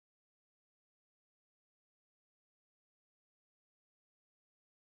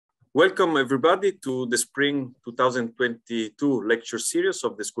Welcome everybody to the Spring 2022 lecture series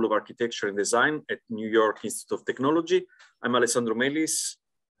of the School of Architecture and Design at New York Institute of Technology. I'm Alessandro Melis,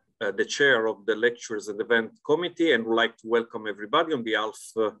 the chair of the Lectures and Event Committee, and would like to welcome everybody on behalf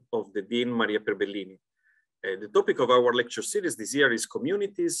of the Dean Maria Perbellini. The topic of our lecture series this year is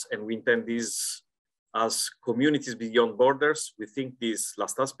communities, and we intend this as communities beyond borders. We think this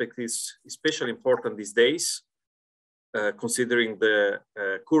last aspect is especially important these days, considering the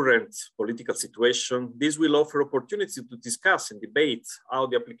current political situation. This will offer opportunities to discuss and debate how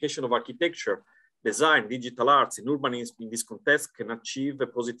the application of architecture, design, digital arts, and urbanism in this context can achieve a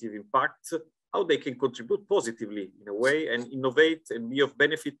positive impact, how they can contribute positively in a way and innovate and be of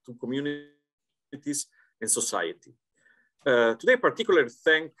benefit to communities and society. Today, particularly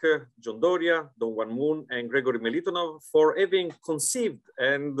thank John Doria, Don Wan Moon, and Gregory Melitonov for having conceived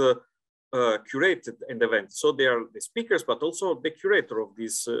and curated an event. So they are the speakers, but also the curator of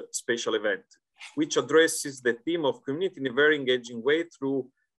this special event, which addresses the theme of community in a very engaging way through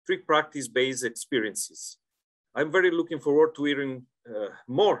 3 practice-based experiences. I'm very looking forward to hearing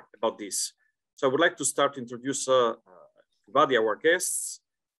more about this. So I would like to start to introduce everybody, our guests.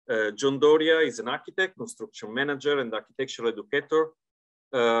 John Doria is an architect, construction manager, and architectural educator.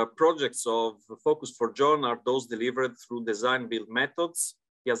 Projects of focus for John are those delivered through design-build methods.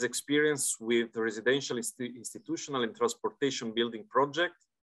 He has experience with residential, institutional, and transportation building projects.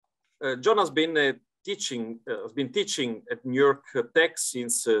 John has been teaching at New York Tech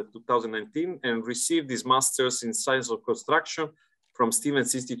since 2019 and received his master's in science of construction from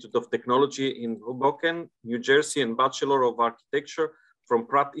Stevens Institute of Technology in Hoboken, New Jersey, and Bachelor of Architecture from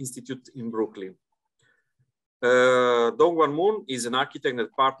Pratt Institute in Brooklyn. Dong Wan Moon is an architect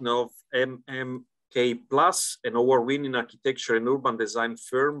and partner of MMK Plus, an award-winning architecture and urban design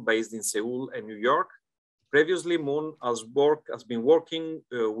firm based in Seoul and New York. Previously, Moon has been working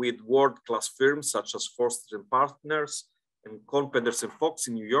with world-class firms such as Forster & Partners and Kohn Pedersen Fox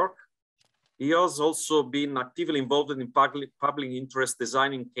in New York. He has also been actively involved in public interest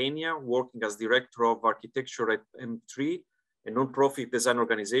design in Kenya, working as director of architecture at M3, a non-profit design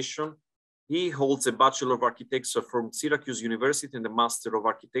organization. He holds a Bachelor of Architecture from Syracuse University and a Master of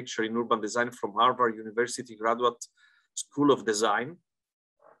Architecture in Urban Design from Harvard University Graduate School of Design.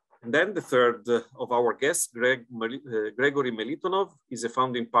 And then the third of our guests, Gregory Melitonov, is a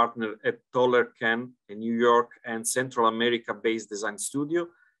founding partner at Toller Ken, a New York and Central America-based design studio.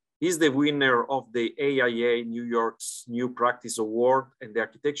 He's the winner of the AIA New York's New Practice Award and the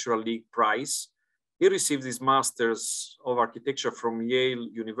Architectural League Prize. He received his Master's of Architecture from Yale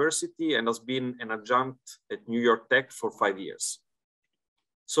University and has been an adjunct at New York Tech for 5 years.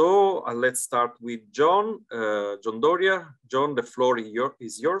 So let's start with John Doria. John, the floor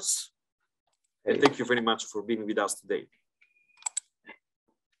is yours. And thank you very much for being with us today.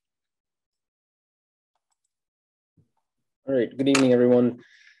 All right, good evening, everyone.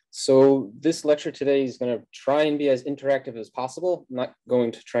 So this lecture today is going to try and be as interactive as possible. I'm not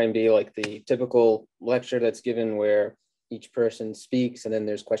going to try and be like the typical lecture that's given where each person speaks and then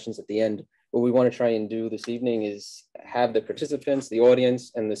there's questions at the end. What we want to try and do this evening is have the participants, the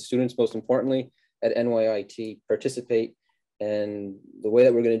audience, and the students, most importantly, at NYIT participate. And the way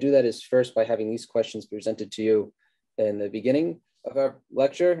that we're going to do that is first by having these questions presented to you in the beginning of our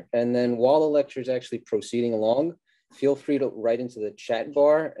lecture. And then while the lecture is actually proceeding along, feel free to write into the chat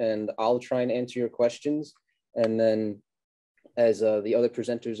bar and I'll try and answer your questions. And then as the other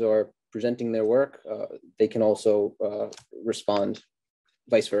presenters are presenting their work, they can also respond,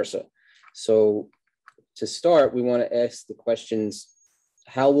 vice versa. So to start, we want to ask the questions,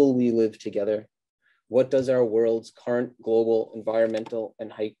 how will we live together? What does our world's current global environmental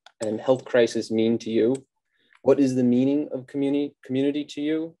and health crisis mean to you? What is the meaning of community to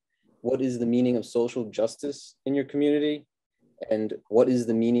you? What is the meaning of social justice in your community? And what is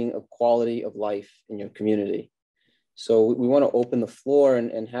the meaning of quality of life in your community? So we want to open the floor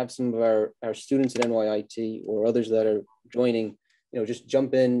and have some of our students at NYIT or others that are joining, just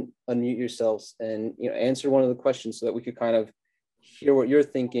jump in, unmute yourselves and answer one of the questions so that we could kind of hear what you're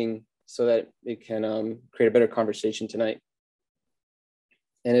thinking so that it can create a better conversation tonight.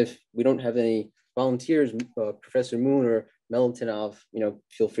 And if we don't have any volunteers, Professor Moon or Melitonov,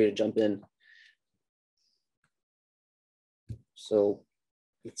 feel free to jump in. So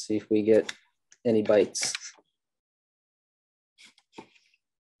let's see if we get any bites.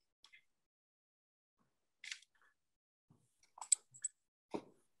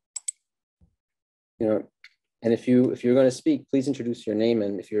 And if you're going to speak, please introduce your name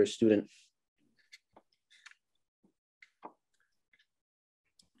and if you're a student.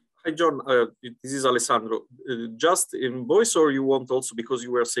 Hi, John. This is Alessandro. Just in voice, or you want also, because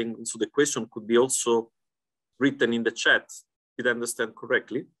you were saying also the question could be also written in the chat. Did I understand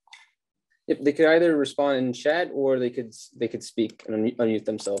correctly? Yep, they could either respond in chat or they could speak and unmute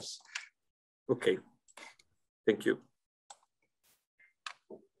themselves. Okay, thank you.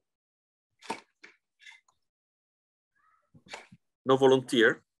 No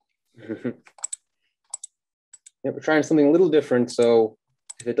volunteer. Yeah, we're trying something a little different. So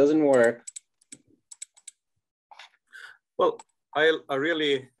if it doesn't work. Well, I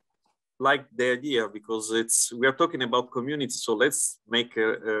really like the idea because we are talking about community. So let's make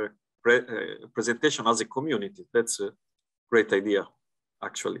a presentation as a community. That's a great idea,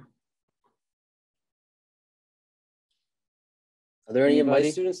 actually. Are there any of my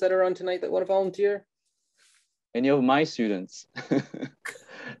students that are on tonight that want to volunteer? Any of my students?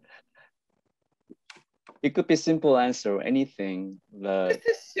 It could be simple answer, anything. This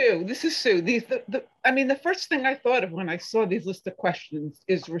is Sue. This is Sue. I mean, the first thing I thought of when I saw these list of questions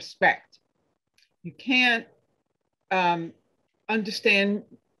is respect. You can't understand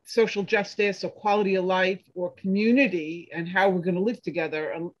social justice or quality of life or community and how we're going to live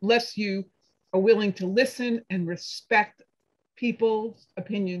together unless you are willing to listen and respect people's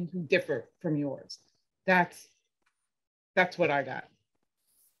opinions who differ from yours. That's what I got.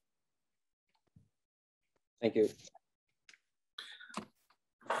 Thank you.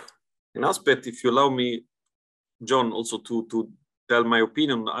 An aspect, if you allow me, John, also to tell my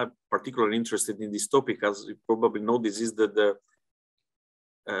opinion, I'm particularly interested in this topic, as you probably know, this is the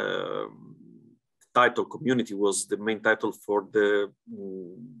title community was the main title for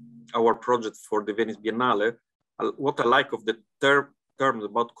our project for the Venice Biennale. What I like of the term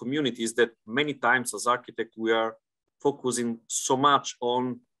about community is that many times as architects, we are focusing so much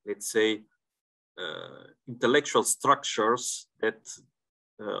on, let's say, intellectual structures that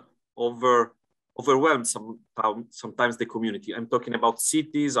overwhelm sometimes the community. I'm talking about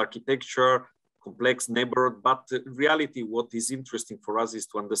cities, architecture, complex neighborhood, but in reality, what is interesting for us is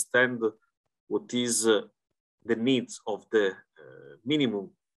to understand what is the needs of the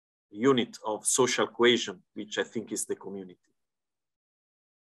minimum unit of social cohesion, which I think is the community.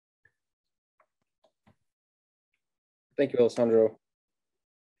 Thank you, Alessandro.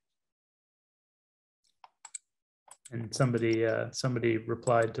 And somebody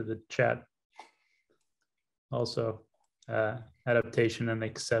replied to the chat also, adaptation and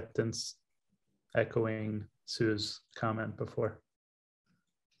acceptance, echoing Sue's comment before.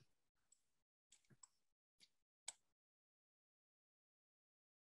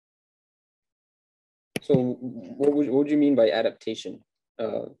 So what would you mean by adaptation,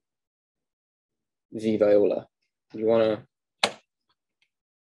 V. Viola? Do you want to?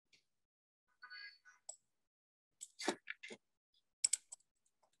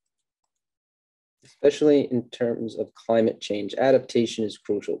 Especially in terms of climate change, adaptation is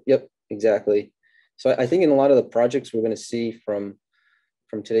crucial. Yep, exactly. So I think in a lot of the projects we're going to see from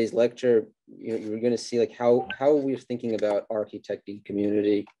today's lecture, you're going to see like how we're thinking about architecting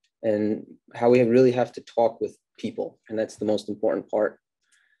community and how we really have to talk with people, and that's the most important part.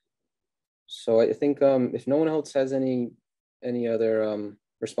 So I think if no one else has any other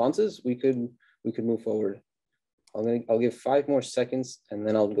responses, we could move forward. I'll give 5 more seconds and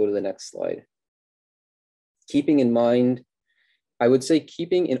then I'll go to the next slide. Keeping in mind, I would say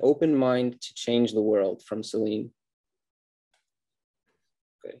keeping an open mind to change the world, from Celine.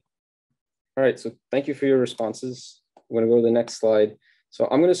 Okay. All right, so thank you for your responses. I'm going to go to the next slide. So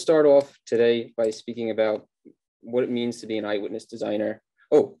I'm going to start off today by speaking about what it means to be an eyewitness designer.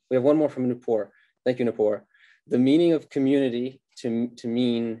 Oh, we have one more from Nupur. Thank you, Nupur. The meaning of community to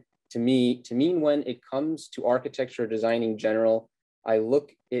mean when it comes to architecture or designing general, I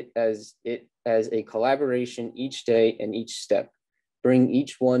look at it as a collaboration each day and each step. Bring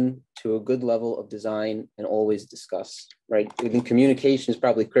each one to a good level of design and always discuss, right? I think communication is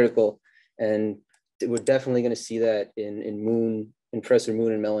probably critical, and we're definitely going to see that in Professor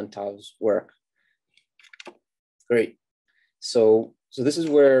Moon and Melentov's work. Great. So this is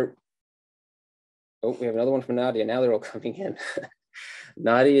where, oh, we have another one from Nadia. Now they're all coming in.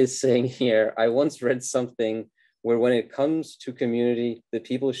 Nadia is saying here, I once read something where when it comes to community, the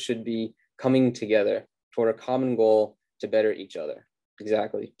people should be coming together toward a common goal to better each other.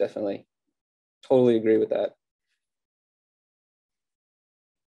 Exactly, definitely. Totally agree with that.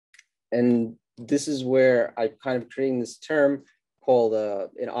 And this is where I'm kind of creating this term called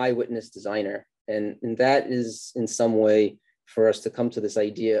an eyewitness designer. And that is in some way for us to come to this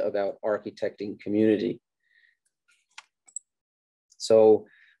idea about architecting community. So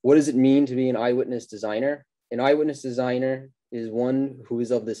what does it mean to be an eyewitness designer? An eyewitness designer is one who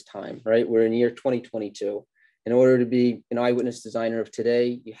is of this time, right? We're in year 2022. In order to be an eyewitness designer of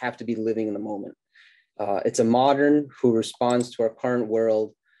today, you have to be living in the moment. It's a modern who responds to our current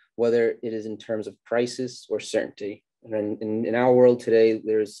world, whether it is in terms of crisis or certainty. And in our world today,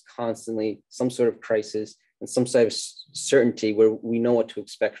 there's constantly some sort of crisis and some sort of certainty where we know what to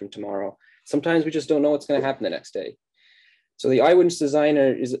expect from tomorrow. Sometimes we just don't know what's going to happen the next day. So the eyewitness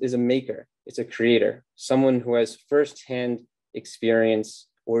designer is a maker, it's a creator, someone who has firsthand experience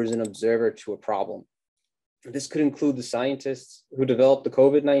or is an observer to a problem. This could include the scientists who developed the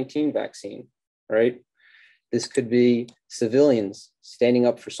COVID-19 vaccine, right? This could be civilians standing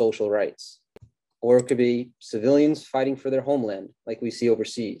up for social rights, or it could be civilians fighting for their homeland, like we see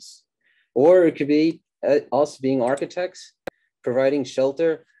overseas. Or it could be us being architects, providing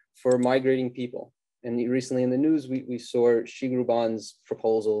shelter for migrating people. And recently in the news, we saw Shigruban's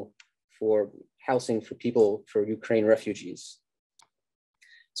proposal for housing for people, for Ukraine refugees.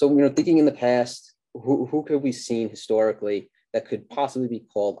 So, thinking in the past, who could we seen historically that could possibly be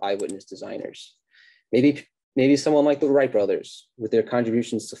called eyewitness designers? Maybe someone like the Wright brothers with their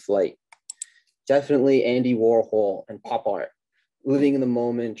contributions to flight. Definitely Andy Warhol and pop art, living in the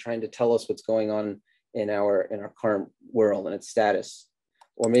moment, trying to tell us what's going on in our current world and its status.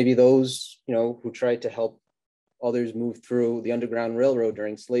 Or maybe those, who tried to help others move through the Underground Railroad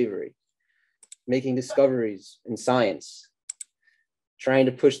during slavery, making discoveries in science, trying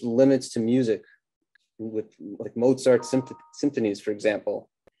to push the limits to music with like Mozart symphonies, for example.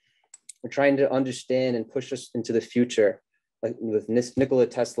 We're trying to understand and push us into the future, like with Nikola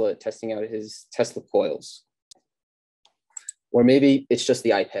Tesla testing out his Tesla coils. Or maybe it's just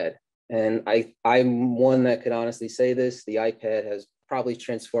the iPad. And I'm one that could honestly say this, the iPad has probably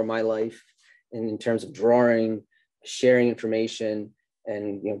transformed my life in terms of drawing, sharing information,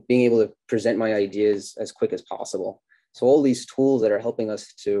 and being able to present my ideas as quick as possible. So all these tools that are helping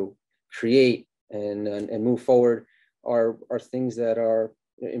us to create and move forward are things that are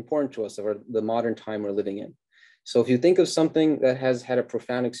important to us of the modern time we're living in. So if you think of something that has had a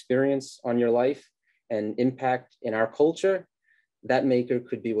profound experience on your life and impact in our culture, that maker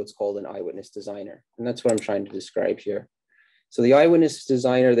could be what's called an eyewitness designer. And that's what I'm trying to describe here. So the eyewitness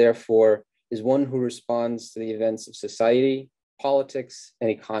designer, therefore, is one who responds to the events of society, politics, and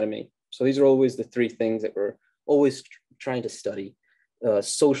economy. So these are always the three things that we're always trying to study: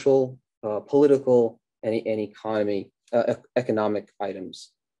 social, political, and economic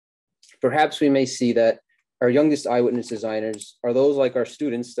items. Perhaps we may see that our youngest eyewitness designers are those like our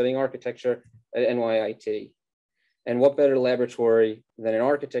students studying architecture at NYIT. And what better laboratory than an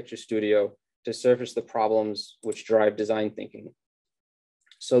architecture studio to surface the problems which drive design thinking?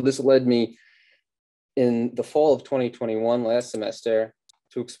 So this led me in the fall of 2021, last semester,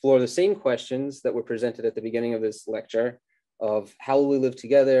 to explore the same questions that were presented at the beginning of this lecture of how will we live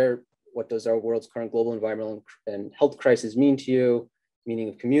together? What does our world's current global environmental and health crisis mean to you? Meaning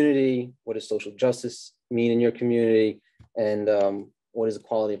of community? What does social justice mean in your community? And what does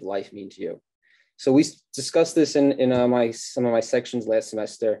equality of life mean to you? So we discussed this in some of my sections last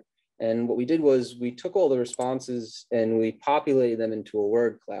semester. And what we did was we took all the responses and we populated them into a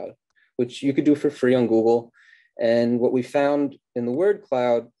word cloud, which you could do for free on Google. And what we found in the word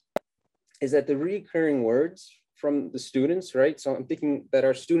cloud is that the recurring words from the students, right? So I'm thinking that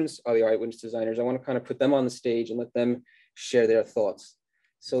our students are the eyewitness designers. I want to kind of put them on the stage and let them share their thoughts.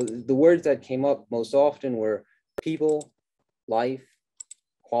 So the words that came up most often were people, life,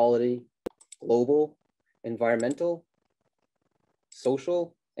 quality, global, environmental,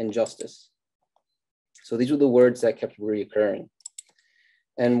 social, and justice. So these were the words that kept reoccurring.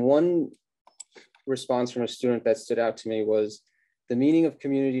 And one response from a student that stood out to me was, the meaning of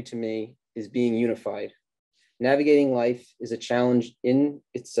community to me is being unified. Navigating life is a challenge in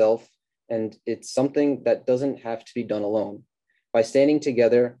itself, and it's something that doesn't have to be done alone. By standing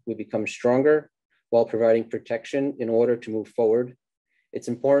together, we become stronger while providing protection in order to move forward. It's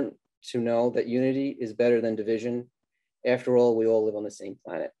important to know that unity is better than division. After all, we all live on the same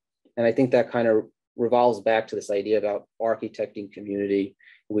planet. And I think that kind of revolves back to this idea about architecting community.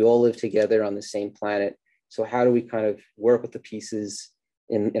 We all live together on the same planet. So how do we kind of work with the pieces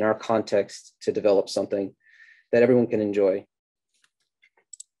in our context to develop something that everyone can enjoy?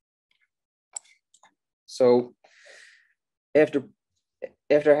 So after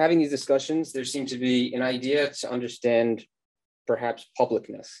having these discussions, there seemed to be an idea to understand perhaps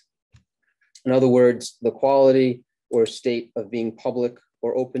publicness. In other words, the quality or state of being public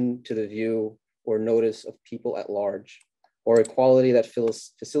or open to the view or notice of people at large, or a quality that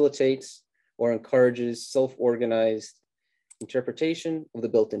facilitates or encourages self-organized interpretation of the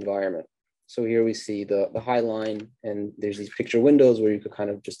built environment. So here we see the High Line, and there's these picture windows where you could kind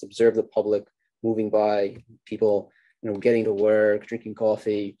of just observe the public moving by, people, getting to work, drinking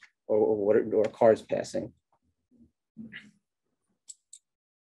coffee, or cars passing.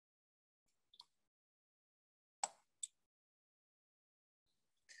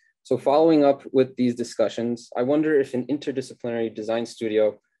 So following up with these discussions, I wonder if an interdisciplinary design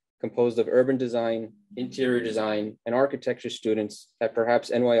studio composed of urban design, interior design, and architecture students at perhaps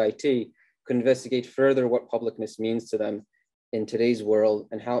NYIT could investigate further what publicness means to them in today's world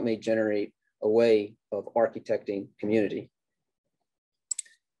and how it may generate a way of architecting community.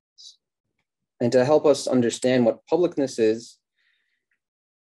 And to help us understand what publicness is,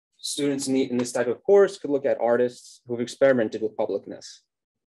 students in this type of course could look at artists who've experimented with publicness.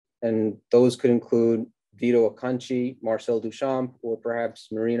 And those could include Vito Acconci, Marcel Duchamp, or perhaps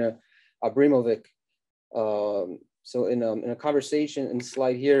Marina Abramovic. So in a conversation, and the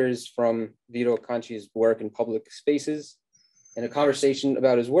slide here is from Vito Acconci's work in public spaces. In a conversation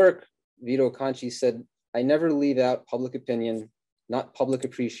about his work, Vito Acconci said, "I never leave out public opinion, not public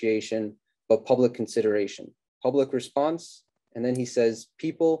appreciation, but public consideration, public response." And then he says,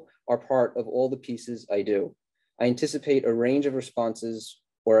 "People are part of all the pieces I do. I anticipate a range of responses,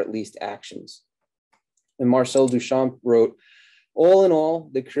 or at least actions." And Marcel Duchamp wrote, "All in all,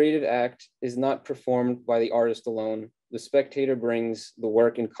 the creative act is not performed by the artist alone. The spectator brings the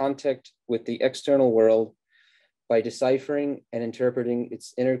work in contact with the external world by deciphering and interpreting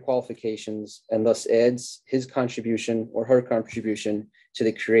its inner qualifications, and thus adds his contribution or her contribution to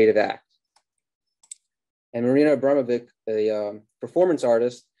the creative act." And Marina Abramovic, a performance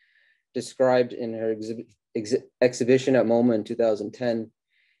artist, described in her exhibition at MoMA in 2010,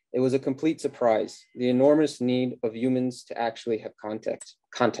 "It was a complete surprise, the enormous need of humans to actually have contact.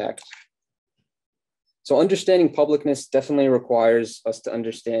 So understanding publicness definitely requires us to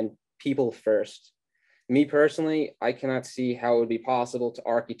understand people first. Me personally, I cannot see how it would be possible to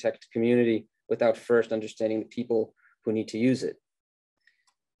architect community without first understanding the people who need to use it.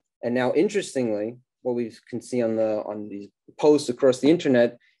 And now, interestingly, what we can see on these posts across the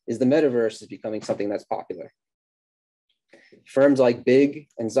internet is the metaverse is becoming something that's popular. Firms like Big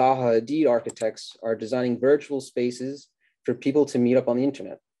and Zaha Hadid architects are designing virtual spaces for people to meet up on the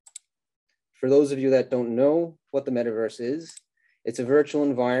internet. For those of you that don't know what the metaverse is, it's a virtual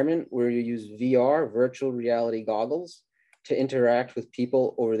environment where you use VR, virtual reality goggles, to interact with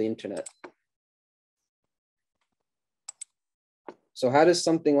people over the internet. So how does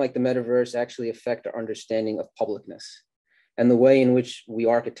something like the metaverse actually affect our understanding of publicness and the way in which we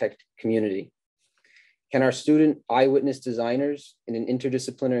architect community? Can our student eyewitness designers in an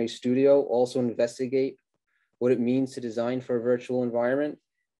interdisciplinary studio also investigate what it means to design for a virtual environment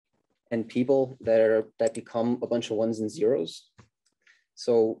and people that become a bunch of ones and zeros?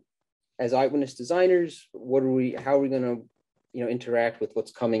 So as eyewitness designers, how are we going to interact with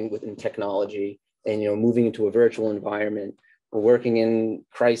what's coming within technology and moving into a virtual environment? We're working in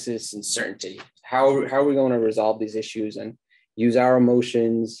crisis and certainty. How are we going to resolve these issues and use our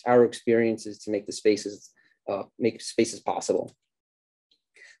emotions, our experiences to make the spaces possible?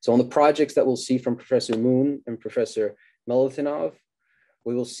 So on the projects that we'll see from Professor Moon and Professor Milutinov,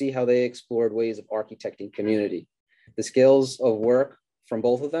 we will see how they explored ways of architecting community. The scales of work from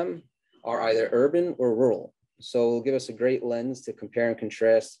both of them are either urban or rural. So it'll give us a great lens to compare and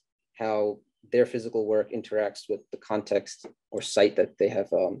contrast how their physical work interacts with the context or site that they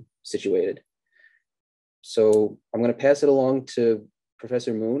have situated. So I'm going to pass it along to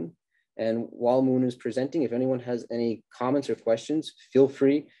Professor Moon. And while Moon is presenting, if anyone has any comments or questions, feel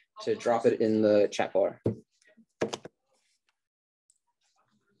free to drop it in the chat bar.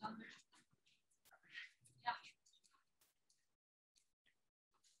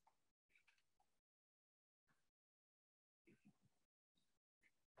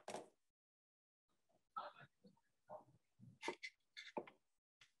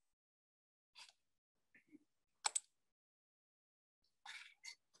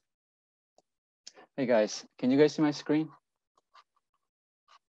 Hey guys, can you guys see my screen?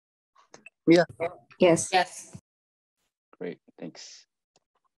 Yeah. Yes. Yes. Great, thanks.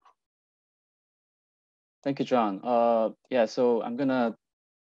 Thank you, John. Yeah, so I'm gonna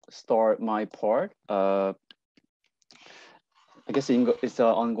start my part. I guess it's an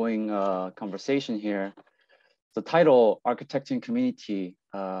ongoing conversation here. The title, Architecting Community,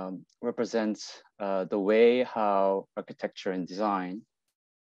 represents the way how architecture and design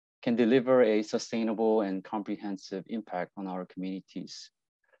can deliver a sustainable and comprehensive impact on our communities.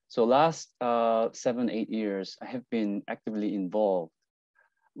 So last 7-8 years, I have been actively involved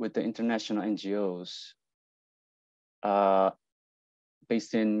with the international NGOs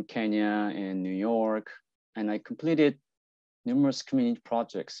based in Kenya and New York, and I completed numerous community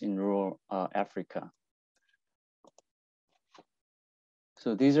projects in rural Africa.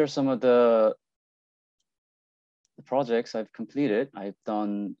 So these are some of the projects I've completed. I've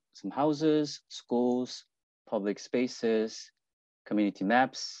done some houses, schools, public spaces, community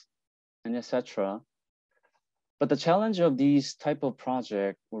maps, and etc. But the challenge of these type of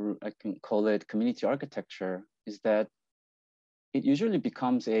project, or I can call it community architecture, is that it usually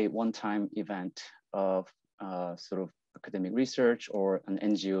becomes a one-time event of sort of academic research or an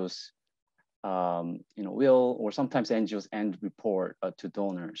NGO's will, or sometimes NGOs end report to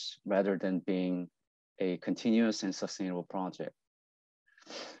donors rather than being a continuous and sustainable project.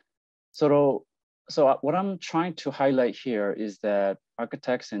 So what I'm trying to highlight here is that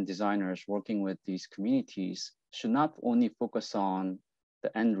architects and designers working with these communities should not only focus on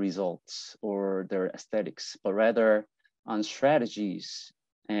the end results or their aesthetics, but rather on strategies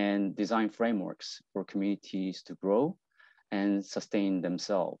and design frameworks for communities to grow and sustain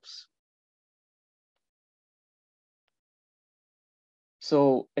themselves.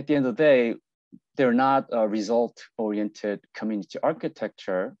 So at the end of the day, they're not a result-oriented community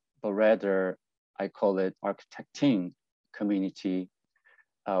architecture, but rather I call it architecting community,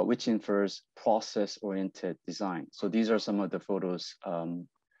 which infers process-oriented design. So these are some of the photos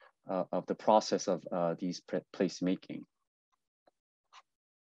of the process of these placemaking.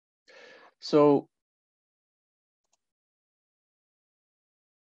 So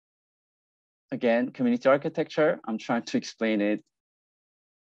again, community architecture, I'm trying to explain it,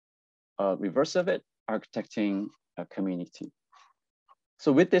 reverse of it, architecting a community.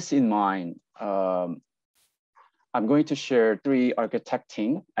 So with this in mind, I'm going to share 3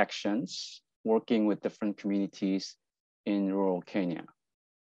 architecting actions working with different communities in rural Kenya.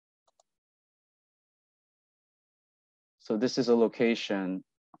 So this is a location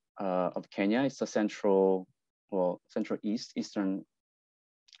of Kenya. It's the central eastern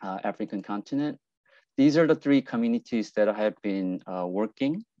African continent. These are the 3 communities that I have been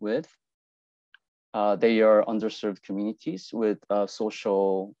working with. They are underserved communities with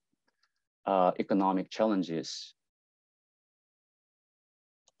social, economic challenges.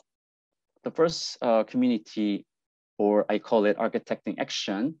 The first community, or I call it architecting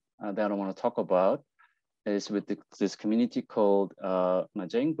action, that I want to talk about is with this community called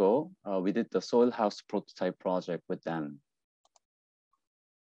Majengo. We did the soil house prototype project with them.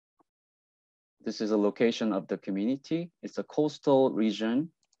 This is a location of the community. It's a coastal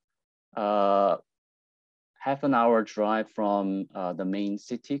region, half an hour drive from the main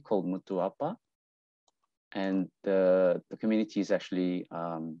city called Mutuapa. And the community is actually,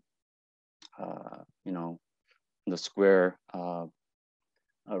 the square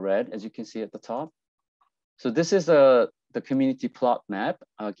red, as you can see at the top. So this is the community plot map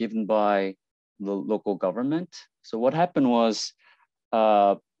given by the local government. So what happened was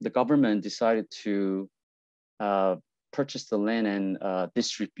the government decided to purchase the land and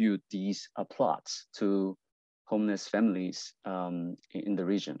distribute these plots to homeless families in the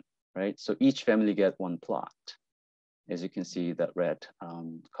region, right? So each family get 1 plot, as you can see that red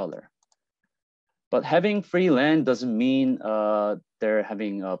color. But having free land doesn't mean they're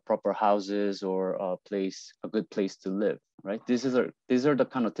having proper houses or a good place to live, right? These are the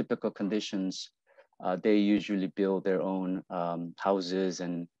kind of typical conditions. They usually build their own houses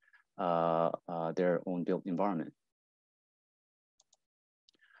and their own built environment.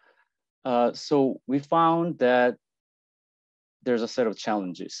 So we found that there's a set of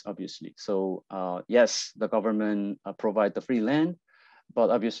challenges, obviously. So yes, the government provide the free land, but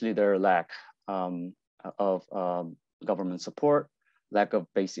obviously there are lack of government support, lack of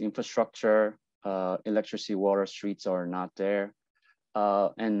basic infrastructure, electricity, water, streets are not there,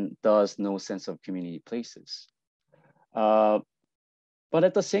 and thus no sense of community places. But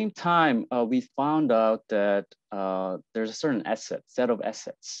at the same time, we found out that there's a certain set of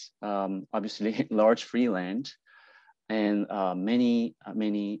assets, obviously large free land, and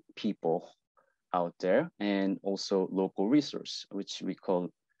many people out there, and also local resource, which we call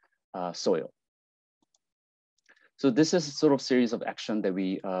soil. So this is a sort of series of action that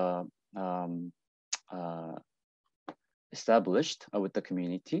we established with the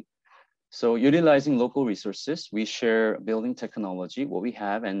community. So utilizing local resources, we share building technology, what we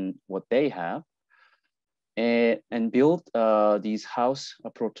have and what they have, and build these house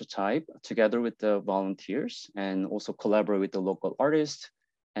prototype together with the volunteers, and also collaborate with the local artists.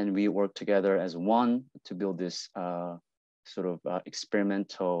 And we work together as one to build this sort of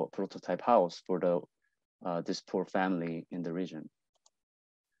experimental prototype house for this poor family in the region.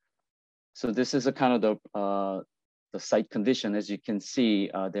 So this is a kind of the site condition, as you can see,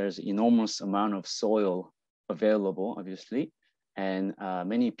 there's enormous amount of soil available, obviously, and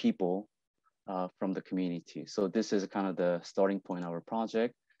many people from the community. So this is kind of the starting point of our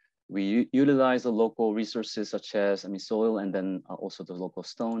project. We utilize the local resources such as, soil, and then also the local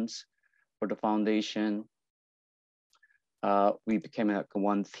stones for the foundation. We became like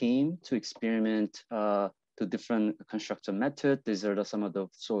one theme to experiment to different construction methods. These are some of the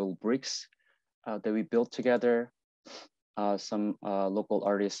soil bricks that we built together. Some local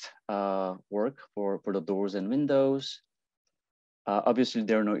artist work for the doors and windows. Obviously,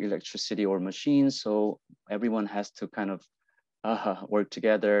 there are no electricity or machines, so everyone has to kind of work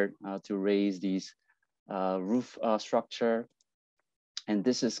together to raise these roof structure. And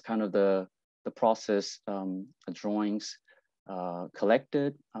this is kind of the process drawings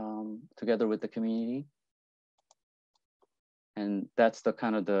collected together with the community. And that's the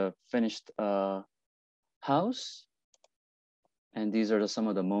kind of the finished house. And these are some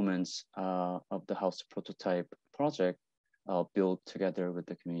of the moments of the house prototype project built together with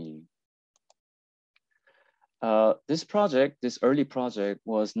the community. This project, this early project,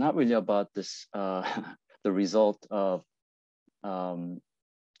 was not really about this, the result of the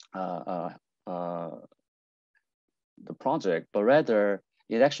project, but rather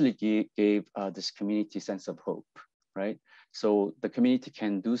it actually gave this community sense of hope, right? So the community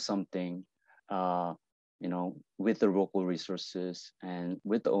can do something, with the local resources and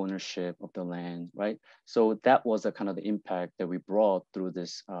with the ownership of the land, right? So that was the kind of the impact that we brought through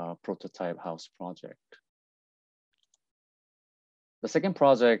this prototype house project. The second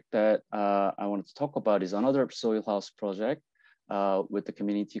project that I wanted to talk about is another soil house project with the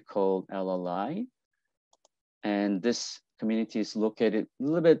community called LLI. And this community is located a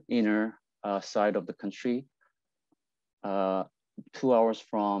little bit inner side of the country, 3 hours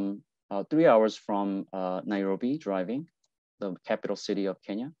from Nairobi driving, the capital city of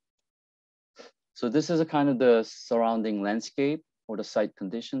Kenya. So this is a kind of the surrounding landscape or the site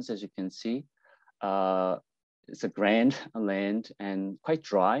conditions, as you can see. It's a grand land and quite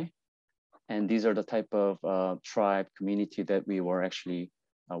dry. And these are the type of tribe community that we were actually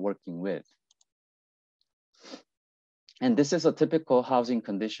working with. And this is a typical housing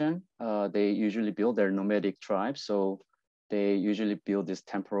condition. They usually build their nomadic tribes. So they usually build this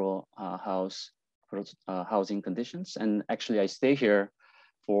temporal housing conditions. And actually I stay here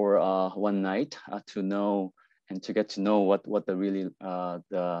for one night to know and to get to know what the really,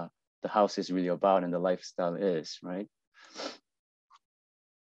 the house is really about and the lifestyle is, right?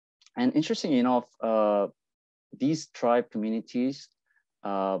 And interesting enough, these tribe communities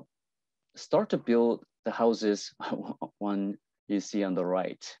start to build the houses one you see on the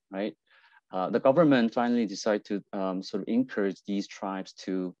right, right? The government finally decided to sort of encourage these tribes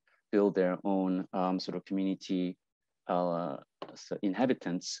to build their own sort of community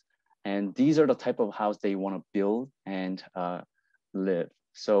inhabitants. And these are the type of house they want to build and live.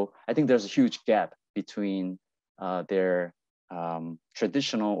 So I think there's a huge gap between their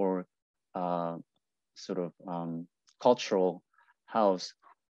traditional or sort of cultural house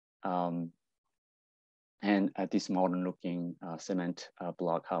and at this modern looking cement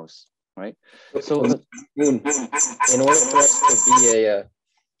block house, right? So in order for us to be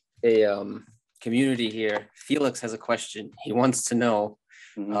a community here, Felix has a question. He wants to know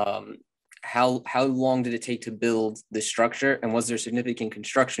how long did it take to build this structure, and was there significant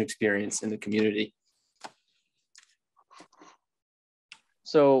construction experience in the community?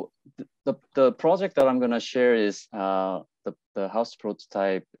 So the project that I'm going to share is the house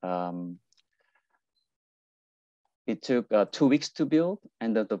prototype. It took 2 weeks to build,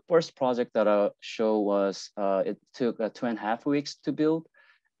 and the first project that I'll show was it took 2.5 weeks to build,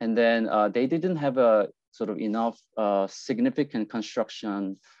 and then they didn't have a sort of enough significant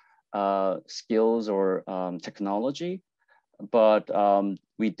construction skills or technology, but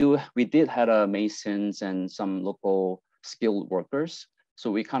we did have masons and some local skilled workers. So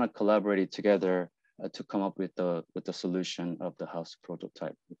we kind of collaborated together to come up with the solution of the house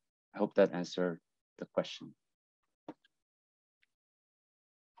prototype. I hope that answered the question.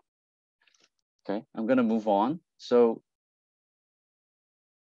 Okay, I'm gonna move on. So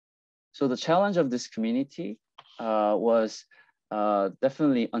the challenge of this community was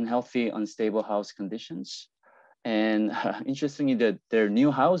definitely unhealthy, unstable house conditions. And interestingly, that their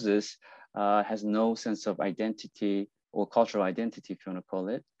new houses has no sense of identity or cultural identity, if you want to call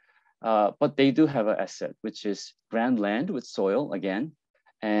it. But they do have an asset, which is grand land with soil again,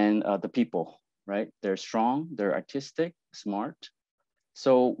 and the people, right? They're strong, they're artistic, smart.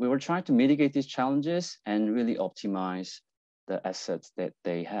 So we were trying to mitigate these challenges and really optimize the assets that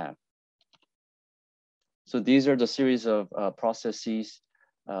they have. So these are the series of processes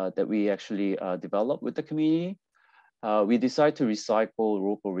that we actually develop with the community. We decide to recycle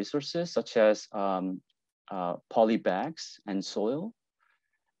local resources such as poly bags and soil.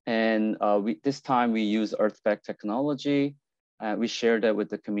 And this time we use earth bag technology. We shared that with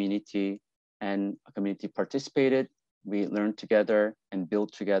the community, and a community participated. We learned together and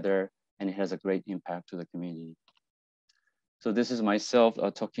built together, and it has a great impact to the community. So this is myself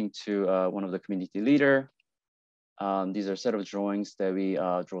talking to one of the community leader. These are a set of drawings that we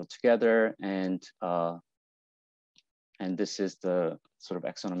drew together, and this is the sort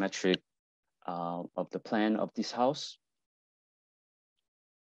of axonometric of the plan of this house.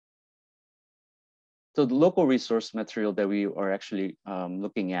 So the local resource material that we are actually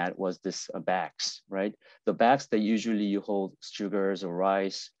looking at was this bags, right? The bags that usually you hold sugars or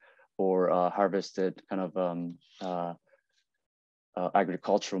rice or harvested kind of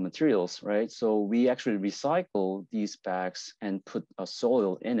agricultural materials, right? So we actually recycle these bags and put a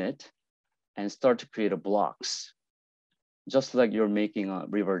soil in it and start to create a blocks, just like you're making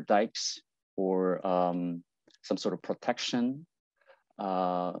river dikes or some sort of protection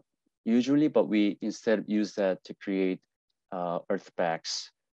usually, but we instead use that to create earth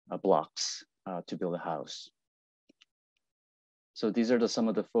bags, blocks to build a house. So these are some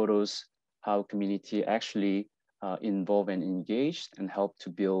of the photos how community actually involved and engaged and helped to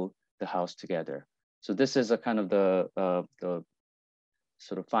build the house together. So this is a kind of the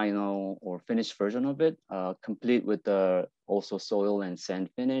sort of final or finished version of it, complete with the also soil and sand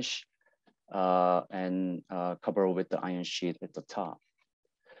finish and cover with the iron sheet at the top.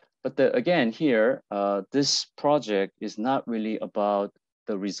 But again here, this project is not really about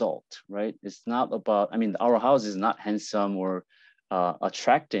the result, right? It's not about, I mean, our house is not handsome or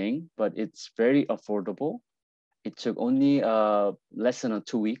attracting, but it's very affordable. It took only less than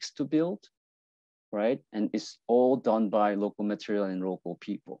 2 weeks to build, right? And it's all done by local material and local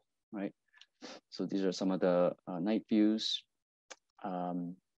people, right? So these are some of the night views.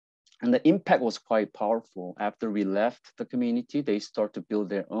 And the impact was quite powerful. After we left the community, they start to build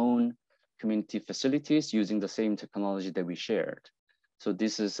their own community facilities using the same technology that we shared. So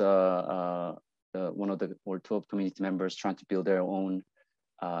this is one of the or 12 community members trying to build their own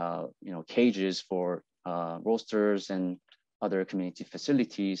cages for roasters and other community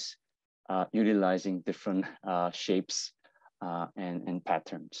facilities, utilizing different shapes and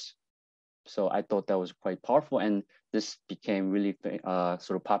patterns. So I thought that was quite powerful, and this became really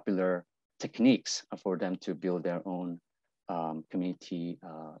sort of popular techniques for them to build their own community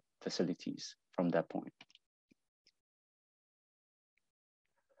facilities from that point.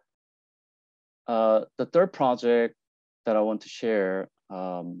 The third project that I want to share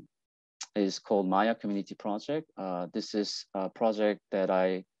is called Maya Community Project. This is a project that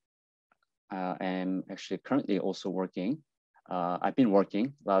I am actually currently also working. I've been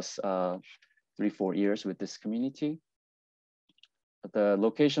working last 3-4 years with this community. The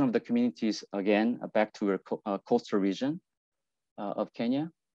location of the community is again back to a coastal region of Kenya.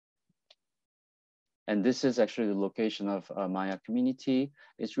 And this is actually the location of Maya community.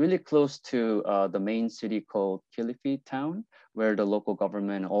 It's really close to the main city called Kilifi town, where the local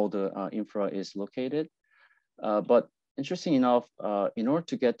government, all the infra is located. But interesting enough, in order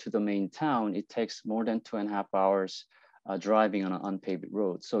to get to the main town, it takes more than 2.5 hours driving on an unpaved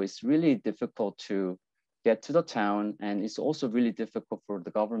road. So it's really difficult to get to the town. And it's also really difficult for the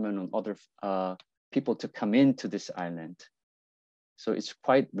government and other people to come into this island. So it's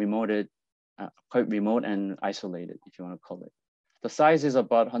quite remote and isolated, if you want to call it. The size is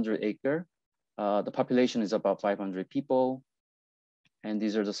about 100 acres. The population is about 500 people. And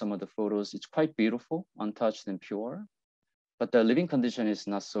these are some of the photos. It's quite beautiful, untouched and pure. But the living condition is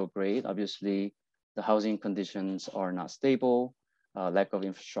not so great. Obviously, the housing conditions are not stable, lack of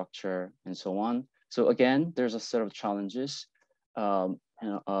infrastructure, and so on. So again, there's a set of challenges,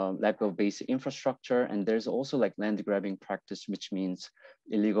 lack of basic infrastructure, and there's also like land grabbing practice, which means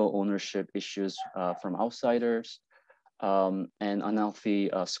illegal ownership issues from outsiders, and unhealthy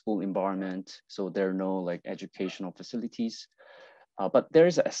school environment. So there are no like educational facilities. But there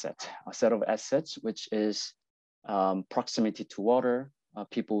is a set of assets, which is proximity to water,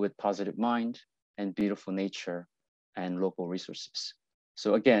 people with positive mind, and beautiful nature and local resources.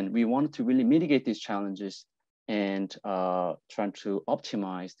 So again, we wanted to really mitigate these challenges and trying to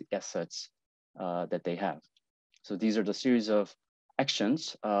optimize the assets that they have. So these are the series of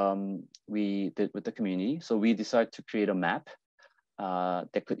actions we did with the community. So we decided to create a map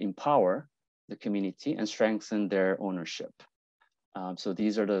that could empower the community and strengthen their ownership. So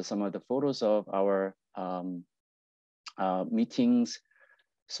these are some of the photos of our meetings.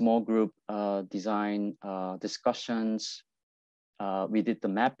 small group design discussions. We did the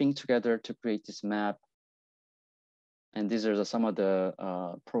mapping together to create this map. And these are some of the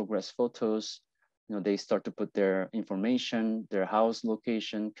progress photos. You know, they start to put their information, their house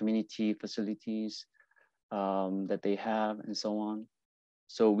location, community facilities that they have, and so on.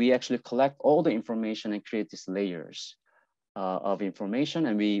 So we actually collect all the information and create these layers of information,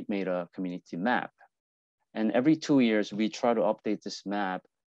 and we made a community map. And every 2 years, we try to update this map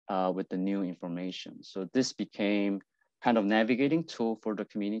with the new information. So this became kind of navigating tool for the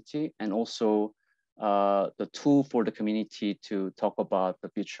community, and also the tool for the community to talk about the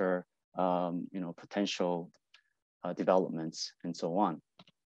future potential developments and so on.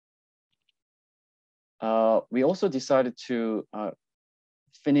 We also decided to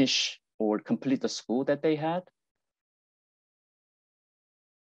finish or complete the school that they had.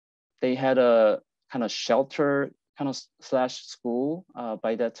 They had a kind of shelter kind of slash school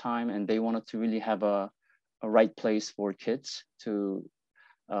by that time, and they wanted to really have a right place for kids to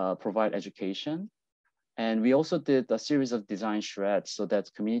provide education. And we also did a series of design charrettes so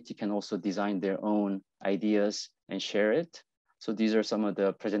that community can also design their own ideas and share it. So these are some of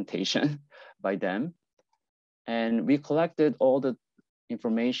the presentation by them. And we collected all the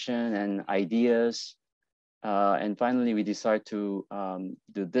information and ideas. And finally, we decided to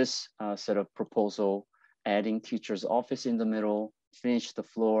do this set of proposal, adding teacher's office in the middle, finish the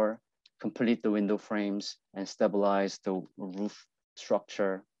floor, complete the window frames, and stabilize the roof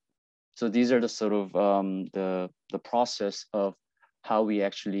structure. So these are the sort of the process of how we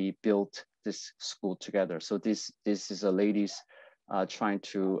actually built this school together. So this is a ladies trying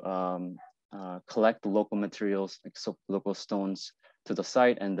to collect the local materials, like local stones to the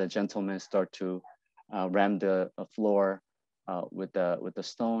site, and the gentlemen start to ram the floor with the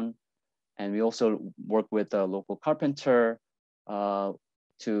stone. And we also work with a local carpenter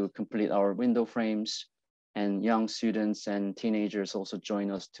to complete our window frames. And young students and teenagers also join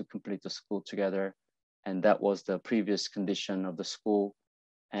us to complete the school together. And that was the previous condition of the school.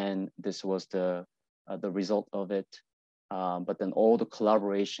 And this was the result of it. But then all the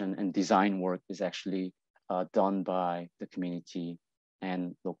collaboration and design work is actually done by the community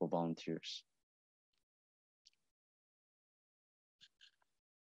and local volunteers.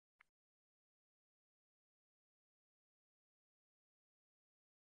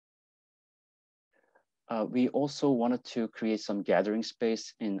 We also wanted to create some gathering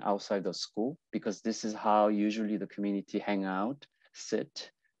space outside the school, because this is how usually the community hang out,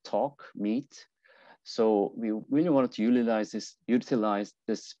 sit, talk, meet. So we really wanted to utilize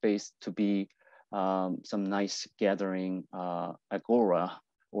this space to be some nice gathering agora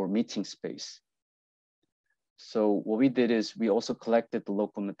or meeting space. So what we did is we also collected the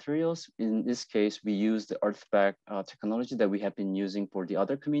local materials. In this case, we used the earthbag technology that we have been using for the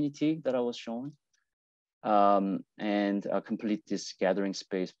other community that I was showing. And complete this gathering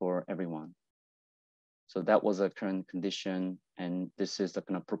space for everyone. So that was a current condition. And this is the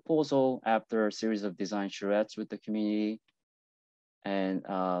kind of proposal after a series of design charrettes with the community. And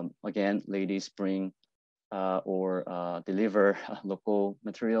again, ladies bring or deliver local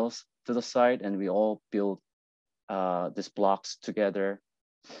materials to the site, and we all build these blocks together,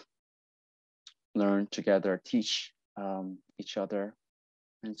 learn together, teach each other,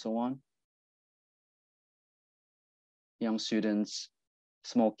 and so on. Young students,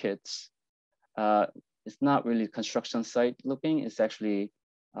 small kids. It's not really construction site looking, it's actually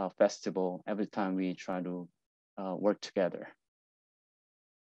a festival every time we try to work together.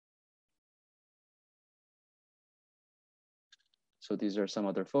 So these are some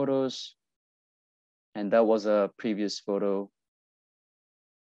other photos. And that was a previous photo.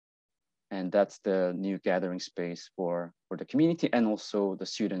 And that's the new gathering space for the community and also the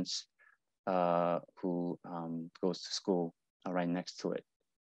students who goes to school right next to it.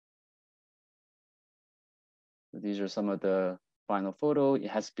 So these are some of the final photo. It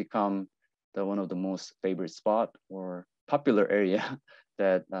has become one of the most favorite spot or popular area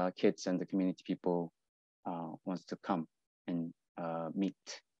that kids and the community people wants to come and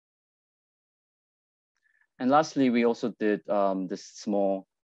meet. And lastly, we also did this small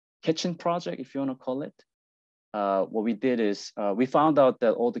kitchen project, if you want to call it. What we did is we found out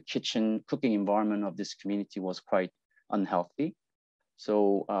that all the kitchen cooking environment of this community was quite unhealthy.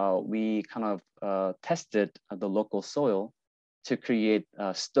 So we kind of tested the local soil to create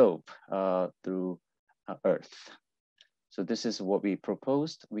a stove through earth. So this is what we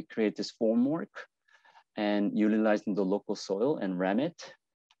proposed. We create this formwork and utilizing the local soil and ram it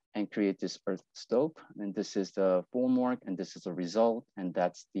and create this earth stove. And this is the formwork, and this is the result. And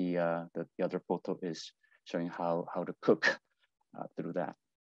that's the other photo is showing how to cook through that.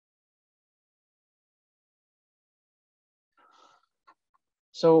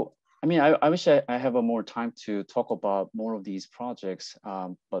 So, I mean, I wish I have a more time to talk about more of these projects,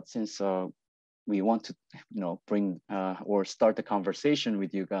 but since we want to, bring or start the conversation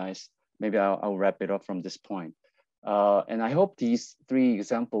with you guys, maybe I'll wrap it up from this point. And I hope these three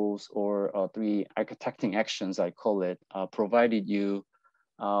examples or three architecting actions, I call it, provided you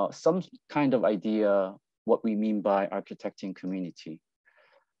some kind of idea what we mean by architecting community.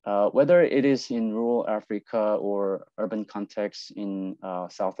 Whether it is in rural Africa or urban context in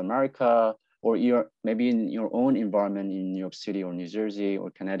South America, or maybe in your own environment in New York City or New Jersey or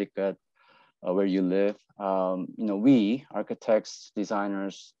Connecticut, where you live, we architects,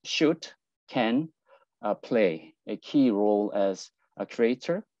 designers can play a key role as a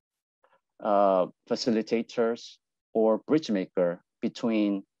creator, facilitators, or bridge maker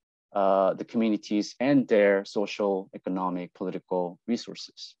between the communities and their social, economic, political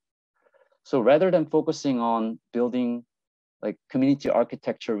resources. So rather than focusing on building like community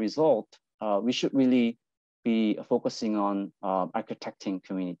architecture result, we should really be focusing on architecting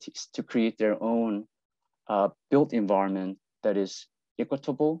communities to create their own built environment that is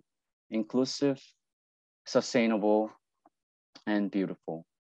equitable, inclusive, sustainable, and beautiful.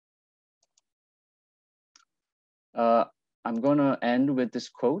 I'm gonna end with this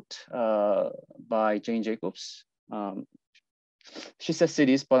quote by Jane Jacobs. She says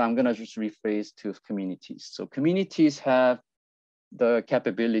cities, but I'm gonna just rephrase to communities. So communities have the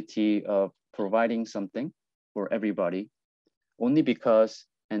capability of providing something for everybody only because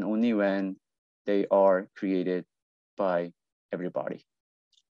and only when they are created by everybody.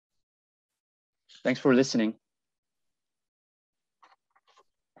 Thanks for listening.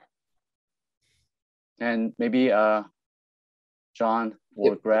 And maybe John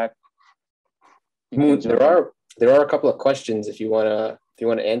or Greg. There are a couple of questions if you wanna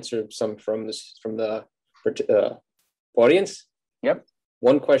answer some from the audience. Yep.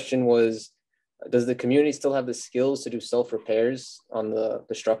 One question was, does the community still have the skills to do self-repairs on the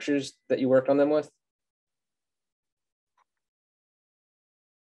structures that you worked on them with?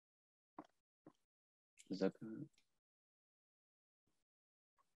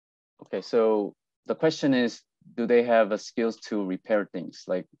 Okay, so the question is, do they have skills to repair things,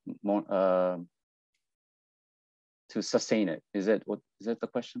 like more to sustain it? Is that the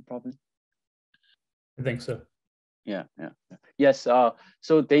question probably? I think so. Yeah. Yes,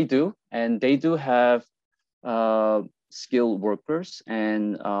 so they do, and they do have skilled workers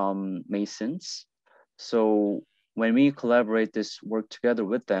and masons. So when we collaborate this work together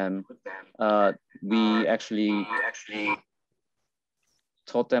with them, we actually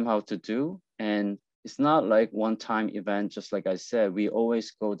taught them how to do. And it's not like one-time event, just like I said, we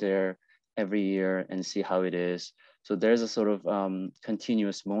always go there every year and see how it is. So there's a sort of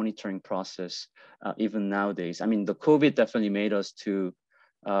continuous monitoring process, even nowadays. I mean, the COVID definitely made us to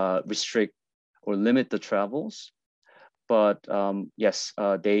restrict or limit the travels, but yes,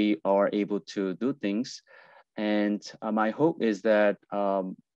 they are able to do things. And my hope is that,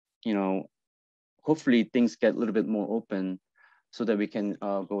 hopefully things get a little bit more open so that we can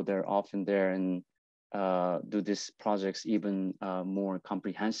go there often there and do these projects even more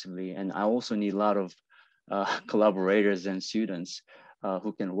comprehensively. And I also need a lot of collaborators and students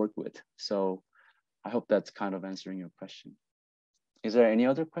who can work with. So I hope that's kind of answering your question. Is there any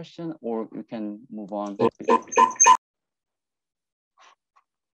other question, or we can move on?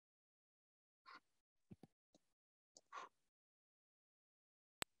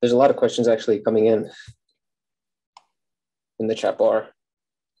 There's a lot of questions actually coming in the chat bar.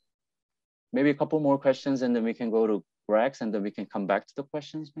 Maybe a couple more questions and then we can go to Greg's and then we can come back to the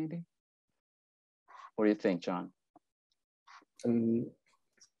questions maybe. What do you think, John?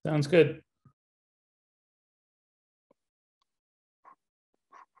 Sounds good.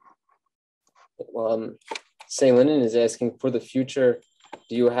 Well, St. Lennon is asking, for the future,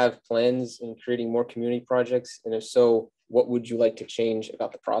 do you have plans in creating more community projects? And if so, what would you like to change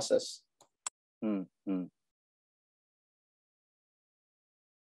about the process?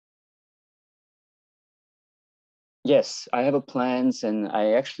 Yes, I have plans, and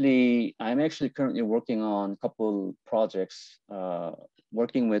I'm actually currently working on a couple projects,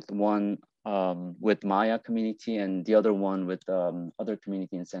 working with one with Maya community and the other one with other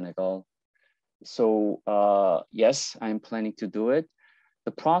community in Senegal. So yes, I'm planning to do it.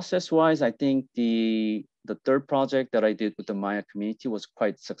 The process-wise, I think the third project that I did with the Maya community was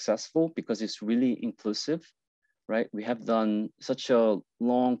quite successful because it's really inclusive, right? We have done such a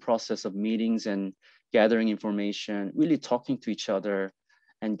long process of meetings and gathering information, really talking to each other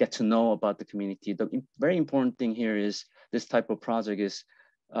and get to know about the community. The very important thing here is this type of project is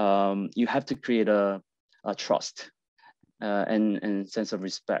you have to create a trust. and sense of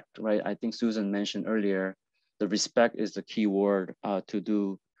respect, right? I think Susan mentioned earlier, the respect is the key word to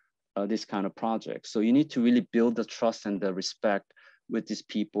do this kind of project. So you need to really build the trust and the respect with these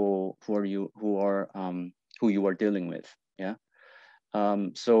people who you are dealing with. Yeah.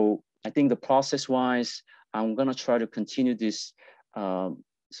 So I think the process-wise, I'm gonna try to continue this the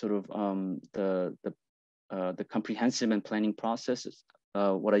comprehensive and planning processes,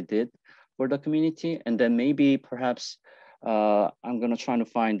 what I did for the community, and then maybe perhaps I'm gonna try to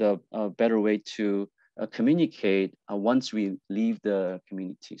find a better way to communicate once we leave the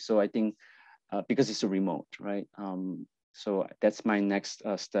community. So I think because it's a remote, right? So that's my next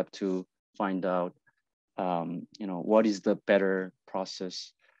step to find out, what is the better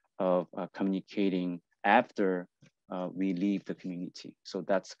process of communicating after we leave the community. So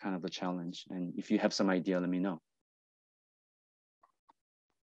that's kind of the challenge. And if you have some idea, let me know.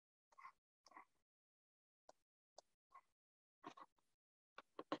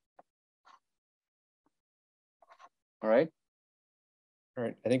 All right. All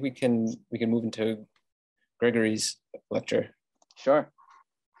right. I think we can move into Gregory's lecture. Sure.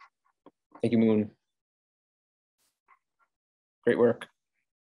 Thank you, Moon. Great work.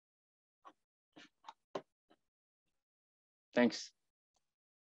 Thanks.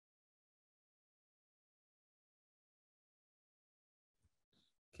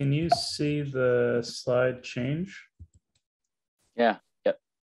 Can you see the slide change? Yeah. Yep.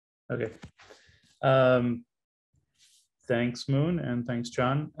 Okay. Thanks, Moon, and thanks,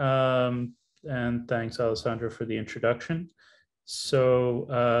 John. And thanks, Alessandro, for the introduction. So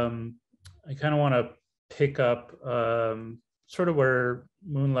I kind of want to pick up sort of where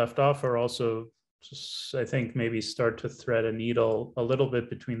Moon left off, or also just, I think, maybe start to thread a needle a little bit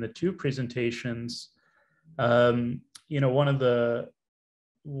between the two presentations. One of the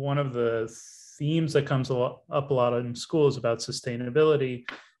themes that comes up a lot in school is about sustainability.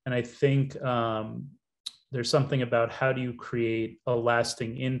 And I think there's something about how do you create a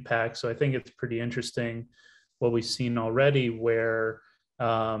lasting impact. So I think it's pretty interesting what we've seen already, where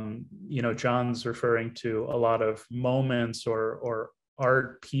John's referring to a lot of moments or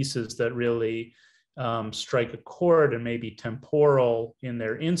art pieces that really strike a chord and maybe temporal in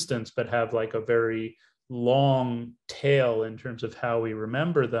their instance, but have like a very long tail in terms of how we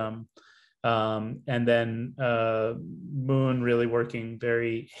remember them. And then Moon really working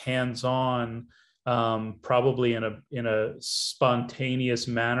very hands-on, probably in a spontaneous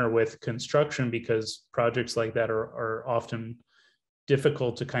manner with construction, because projects like that are often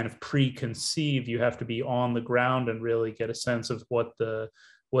difficult to kind of preconceive. You have to be on the ground and really get a sense of what the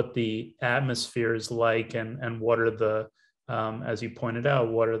atmosphere is like, and what are the, as you pointed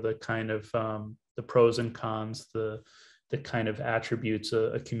out, what are the kind of the pros and cons, the kind of attributes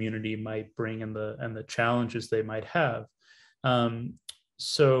a community might bring, and the challenges they might have.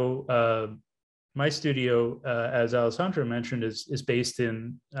 So my studio, as Alessandro mentioned, is based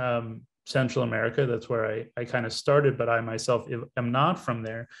in Central America. That's where I kind of started, but I myself am not from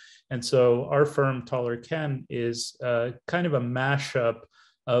there. And so our firm, Taller Ken, is kind of a mashup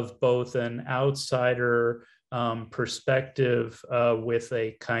of both an outsider perspective with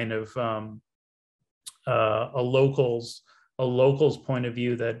a kind of a local's point of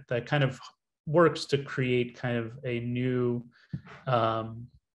view that kind of works to create kind of a new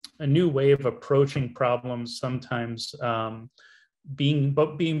way of approaching problems. Sometimes being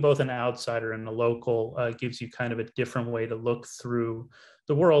both an outsider and a local gives you kind of a different way to look through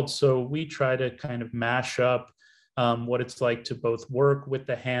the world. So we try to kind of mash up what it's like to both work with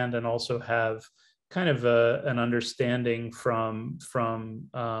the hand and also have kind of an understanding from kind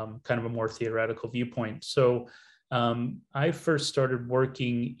of a more theoretical viewpoint. So I first started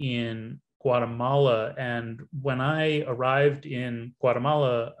working in Guatemala, and when I arrived in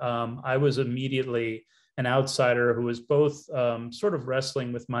Guatemala, I was immediately an outsider who was both sort of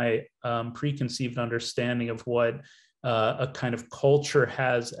wrestling with my preconceived understanding of what a kind of culture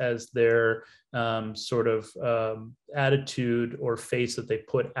has as their sort of attitude or face that they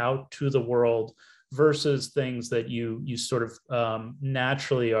put out to the world, versus things that you sort of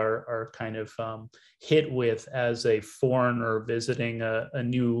naturally are kind of hit with as a foreigner visiting a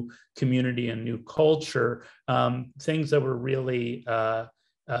new community and new culture, things that were really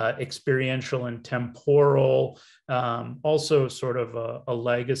experiential and temporal, also sort of a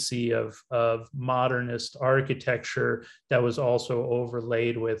legacy of modernist architecture that was also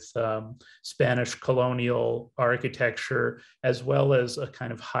overlaid with Spanish colonial architecture, as well as a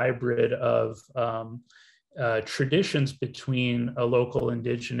kind of hybrid of traditions between a local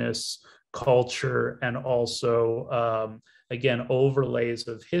indigenous culture and also, again, overlays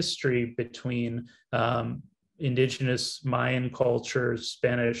of history between indigenous Mayan cultures,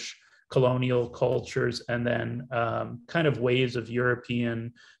 Spanish colonial cultures, and then kind of waves of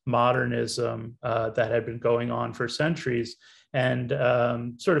European modernism that had been going on for centuries. And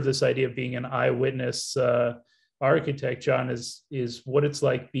sort of this idea of being an eyewitness architect, John, is what it's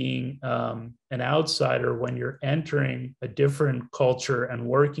like being an outsider when you're entering a different culture and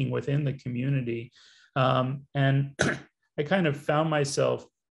working within the community. And I kind of found myself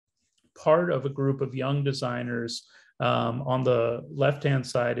part of a group of young designers. On the left-hand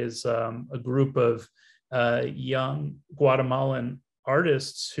side is a group of young Guatemalan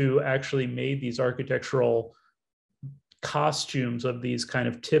artists who actually made these architectural costumes of these kind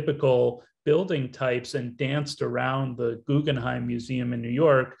of typical building types and danced around the Guggenheim Museum in New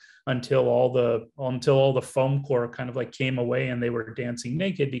York until all the foam core kind of like came away and they were dancing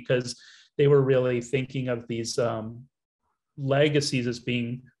naked, because they were really thinking of these legacies as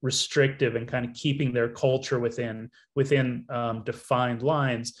being restrictive and kind of keeping their culture within defined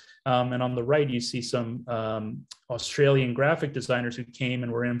lines. And on the right, you see some Australian graphic designers who came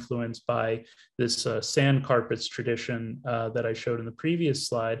and were influenced by this sand carpets tradition that I showed in the previous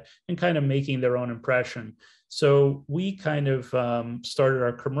slide, and kind of making their own impression. So we kind of started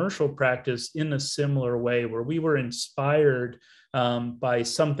our commercial practice in a similar way, where we were inspired by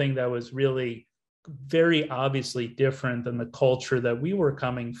something that was really very obviously different than the culture that we were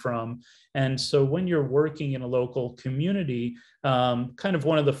coming from. And so when you're working in a local community, kind of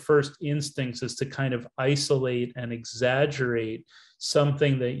one of the first instincts is to kind of isolate and exaggerate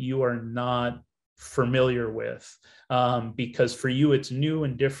something that you are not familiar with, because for you it's new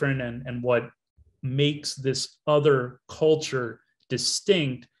and different, and what makes this other culture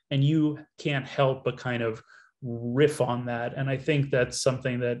distinct, and you can't help but kind of riff on that. And I think that's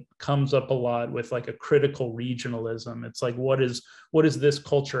something that comes up a lot with like a critical regionalism. It's like, what does this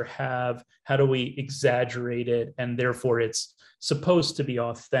culture have? How do we exaggerate it? And therefore it's supposed to be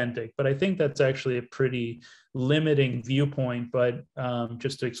authentic. But I think that's actually a pretty limiting viewpoint. But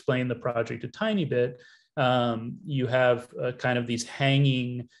just to explain the project a tiny bit, you have kind of these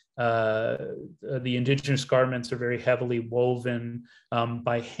hanging, the indigenous garments are very heavily woven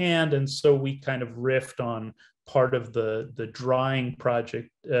by hand. And so we kind of riffed on part of the drying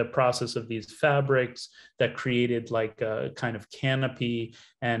process of these fabrics that created like a kind of canopy,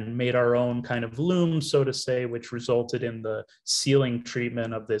 and made our own kind of loom, so to say, which resulted in the ceiling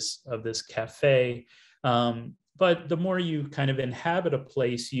treatment of this cafe. But the more you kind of inhabit a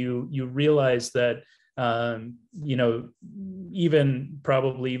place, you realize that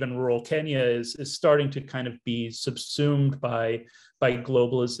probably even rural Kenya is starting to kind of be subsumed by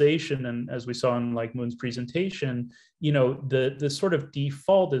globalization. And as we saw in like Moon's presentation, the sort of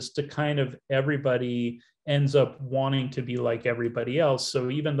default is to kind of everybody ends up wanting to be like everybody else. So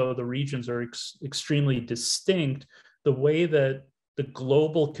even though the regions are extremely distinct, the way that the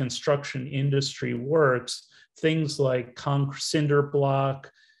global construction industry works, things like cinder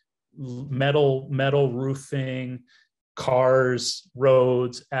block, metal roofing, cars,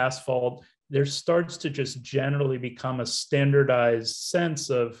 roads, asphalt, there starts to just generally become a standardized sense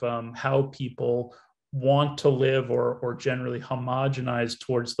of how people want to live, or generally homogenized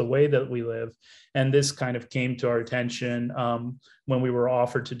towards the way that we live. And this kind of came to our attention when we were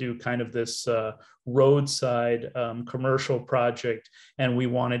offered to do kind of this roadside commercial project, and we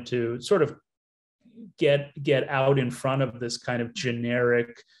wanted to sort of get out in front of this kind of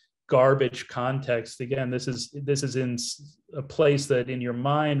generic garbage context. Again, this is in a place that in your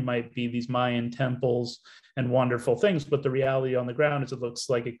mind might be these Mayan temples and wonderful things, but the reality on the ground is it looks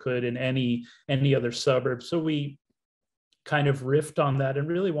like it could in any other suburb. So we kind of riffed on that and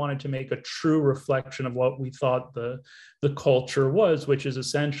really wanted to make a true reflection of what we thought the culture was, which is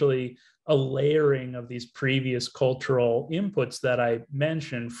essentially a layering of these previous cultural inputs that I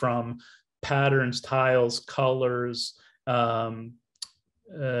mentioned, from patterns, tiles, colors,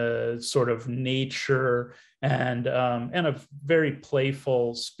 sort of nature, and a very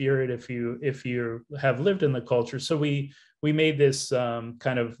playful spirit if you have lived in the culture. So we made this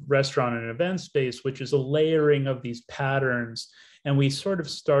kind of restaurant and event space, which is a layering of these patterns. And we sort of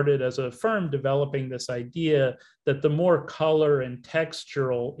started as a firm developing this idea that the more color and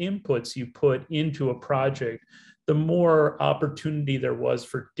textural inputs you put into a project, the more opportunity there was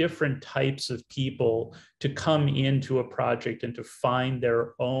for different types of people to come into a project and to find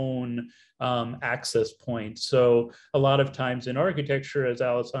their own access point. So a lot of times in architecture, as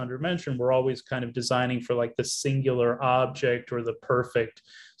Alessandra mentioned, we're always kind of designing for like the singular object or the perfect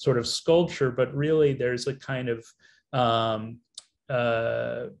sort of sculpture, but really there's a kind of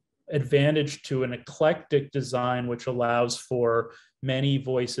advantage to an eclectic design, which allows for many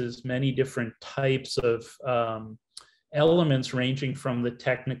voices, many different types of elements ranging from the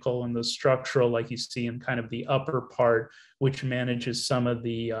technical and the structural, like you see in kind of the upper part, which manages some of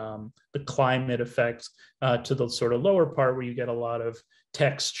the climate effects, to the sort of lower part where you get a lot of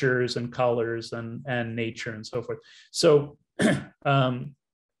textures and colors and nature and so forth. So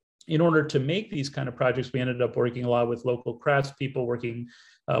in order to make these kind of projects, we ended up working a lot with local craftspeople, working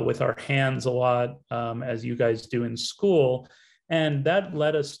with our hands a lot, as you guys do in school. And that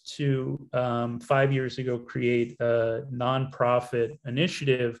led us to 5 years ago create a nonprofit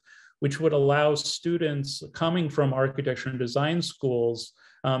initiative, which would allow students coming from architecture and design schools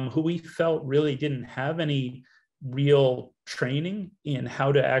who we felt really didn't have any real training in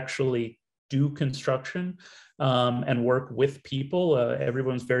how to actually do construction and work with people.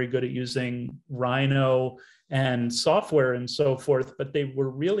 Everyone's very good at using Rhino and software and so forth, but they were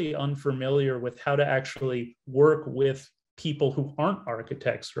really unfamiliar with how to actually work with people who aren't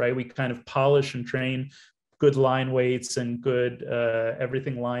architects, right? We kind of polish and train good line weights and good,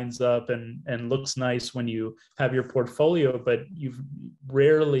 everything lines up and looks nice when you have your portfolio, but you've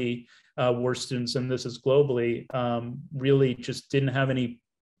rarely were students, and this is globally, really just didn't have any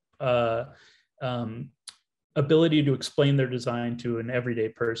ability to explain their design to an everyday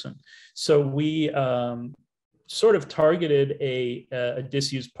person. So we sort of targeted a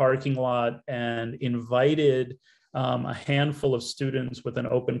disused parking lot and invited a handful of students with an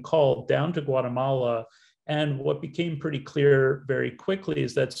open call down to Guatemala. And what became pretty clear very quickly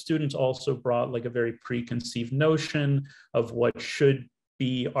is that students also brought like a very preconceived notion of what should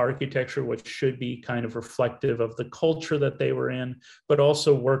be architecture, what should be kind of reflective of the culture that they were in, but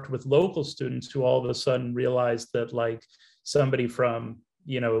also worked with local students who all of a sudden realized that like somebody from,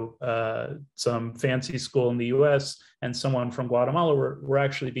 you know, some fancy school in the US and someone from Guatemala were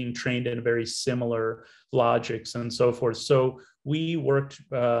actually being trained in very similar logics and so forth. So we worked,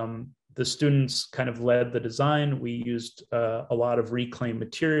 the students kind of led the design. We used a lot of reclaimed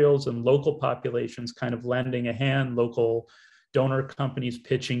materials and local populations kind of lending a hand, local donor companies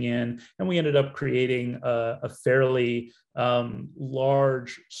pitching in, and we ended up creating a fairly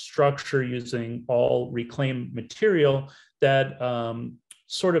large structure using all reclaimed material that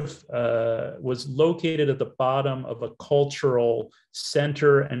sort of was located at the bottom of a cultural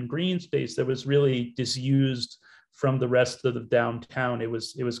center and green space that was really disused from the rest of the downtown. It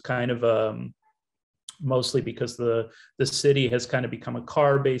was kind of mostly because the city has kind of become a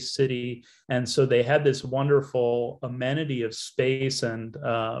car-based city. And so they had this wonderful amenity of space and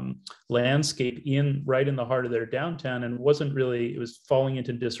landscape right in the heart of their downtown, and it was falling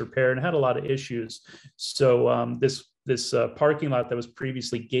into disrepair and had a lot of issues. So this parking lot that was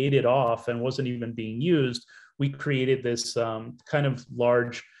previously gated off and wasn't even being used, we created this kind of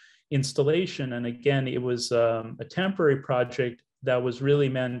large installation. And again, it was a temporary project that was really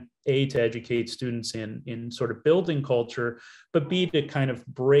meant, A, to educate students in sort of building culture, but B, to kind of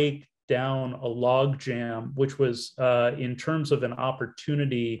break down a log jam, which was in terms of an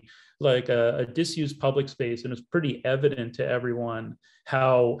opportunity, like a disused public space. And it's pretty evident to everyone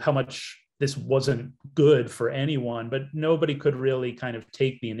how much this wasn't good for anyone, but nobody could really kind of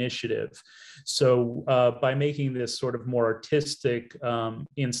take the initiative. So by making this sort of more artistic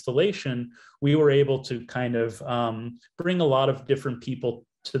installation, we were able to kind of bring a lot of different people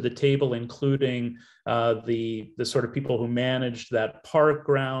to the table, including the sort of people who managed that park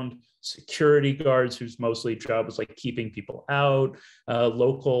ground, security guards whose mostly job was like keeping people out,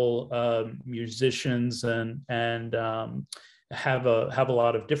 local musicians, and have a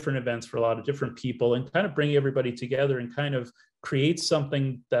lot of different events for a lot of different people, and kind of bring everybody together and kind of create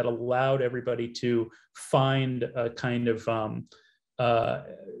something that allowed everybody to find a kind of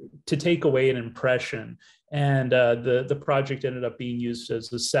to take away an impression. And the project ended up being used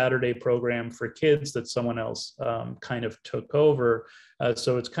as a Saturday program for kids that someone else kind of took over.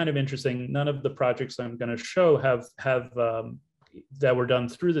 So it's kind of interesting. None of the projects I'm going to show have that were done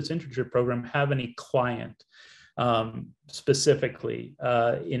through this internship program have any client specifically,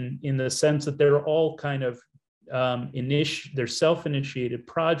 in the sense that they're all kind of they're self-initiated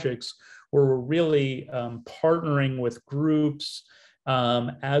projects where we're really partnering with groups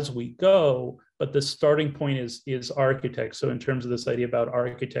as we go, but the starting point is architects. So in terms of this idea about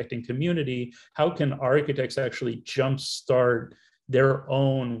architecting community, how can architects actually jumpstart their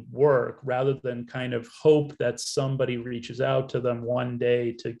own work rather than kind of hope that somebody reaches out to them one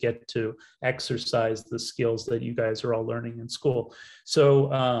day to get to exercise the skills that you guys are all learning in school. So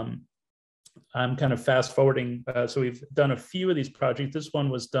I'm kind of fast forwarding. So we've done a few of these projects. This one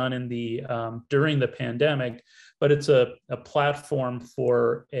was done in the during the pandemic, but it's a platform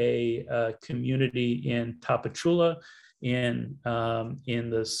for a community in Tapachula in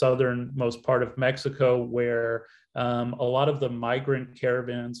the southernmost part of Mexico, where a lot of the migrant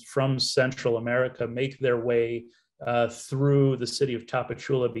caravans from Central America make their way through the city of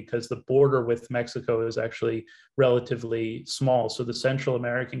Tapachula, because the border with Mexico is actually relatively small. So the Central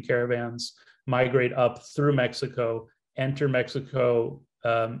American caravans migrate up through Mexico, enter Mexico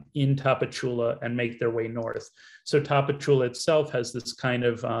in Tapachula, and make their way north. So Tapachula itself has this kind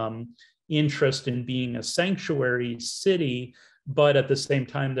of interest in being a sanctuary city, but at the same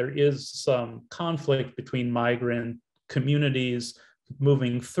time, there is some conflict between migrant communities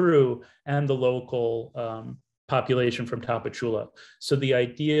moving through and the local population from Tapachula. So the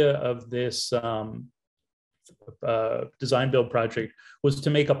idea of this design build project was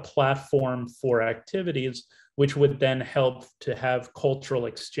to make a platform for activities which would then help to have cultural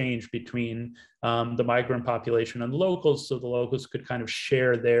exchange between the migrant population and the locals, so the locals could kind of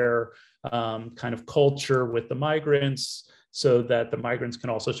share their kind of culture with the migrants, so that the migrants can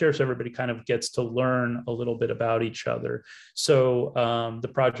also share, so everybody kind of gets to learn a little bit about each other. So the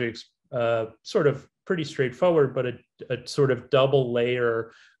project's sort of pretty straightforward, but a sort of double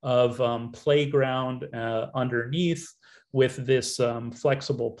layer of playground underneath, with this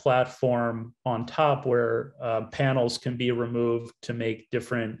flexible platform on top, where panels can be removed to make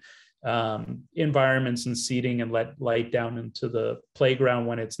different environments and seating and let light down into the playground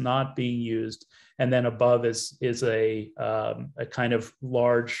when it's not being used. And then above is a kind of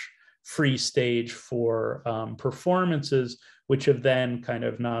large free stage for performances, which have then kind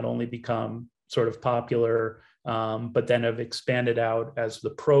of not only become sort of popular, but then have expanded out as the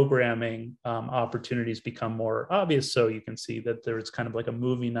programming opportunities become more obvious. So you can see that there's kind of like a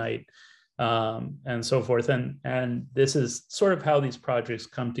movie night and so forth. And this is sort of how these projects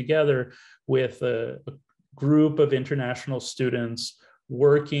come together, with a group of international students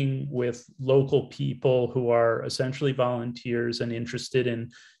working with local people who are essentially volunteers and interested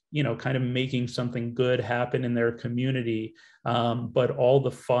in, you know, kind of making something good happen in their community. But all the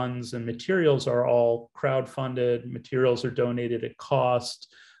funds and materials are all crowdfunded, materials are donated at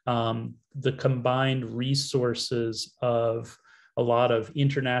cost. The combined resources of a lot of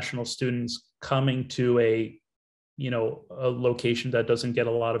international students coming to a location that doesn't get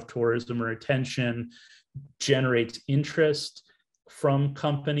a lot of tourism or attention generates interest from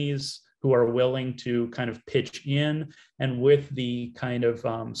companies who are willing to kind of pitch in. And with the kind of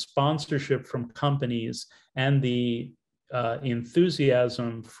sponsorship from companies and the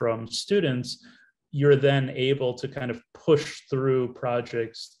enthusiasm from students, you're then able to kind of push through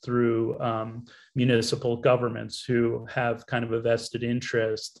projects through municipal governments who have kind of a vested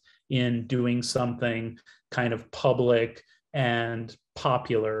interest in doing something kind of public and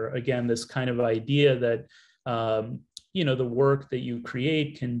popular. Again, this kind of idea that the work that you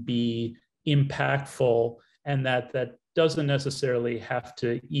create can be impactful, and that doesn't necessarily have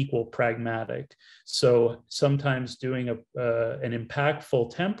to equal pragmatic. So sometimes doing an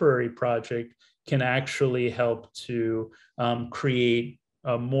impactful temporary project can actually help to create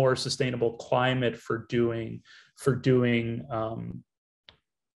a more sustainable climate for doing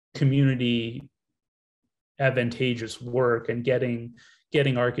community advantageous work, and getting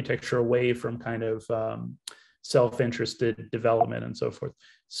architecture away from kind of self-interested development and so forth.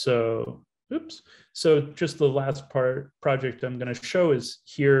 So just the last project I'm going to show is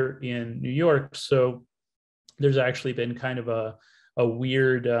here in New York. So there's actually been kind of a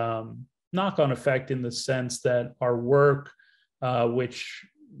weird knock-on effect, in the sense that our work, which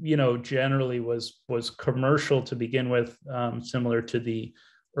generally was commercial to begin with, similar to the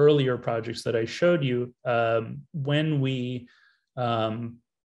earlier projects that I showed you, when we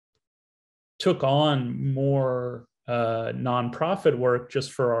took on more nonprofit work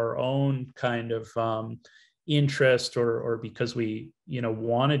just for our own kind of interest, or because we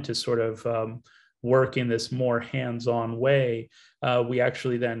wanted to sort of work in this more hands-on way, we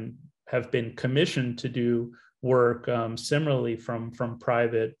actually then have been commissioned to do work similarly from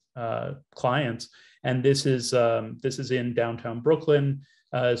private clients. And this is in downtown Brooklyn.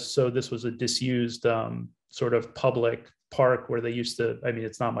 So this was a disused sort of public park where they used to,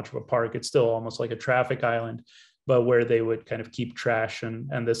 it's not much of a park, it's still almost like a traffic island, but where they would kind of keep trash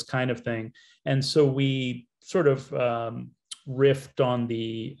and this kind of thing. And so we sort of riffed on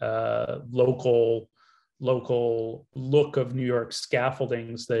the local look of New York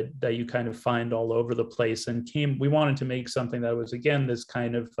scaffoldings that you kind of find all over the place, and we wanted to make something that was, again, this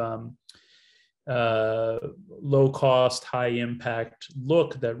kind of low cost, high impact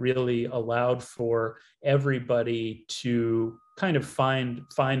look that really allowed for everybody to kind of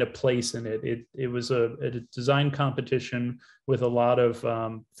find a place in it. It was a design competition with a lot of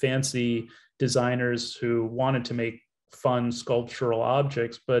fancy designers who wanted to make fun sculptural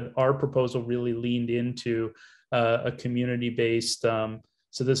objects, but our proposal really leaned into a community-based.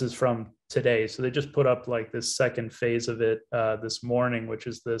 So this is from today. So they just put up like this second phase of it this morning, which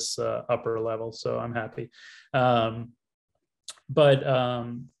is this upper level. So I'm happy.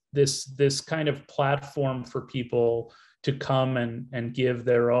 This kind of platform for people to come and give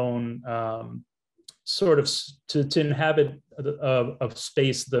their own sort of to inhabit a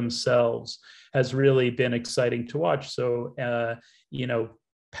space themselves has really been exciting to watch. So, you know,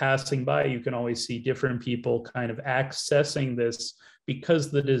 passing by, you can always see different people kind of accessing this because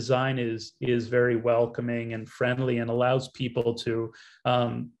the design is very welcoming and friendly and allows people to,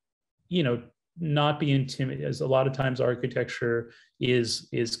 you know, not be intimidated. As a lot of times architecture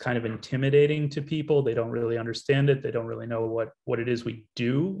is kind of intimidating to people. They don't really understand it. They don't really know what it is we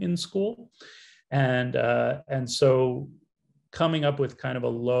do in school. And so coming up with kind of a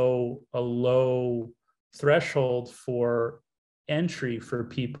low threshold for entry for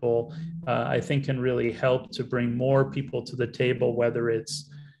people, I think can really help to bring more people to the table, whether it's,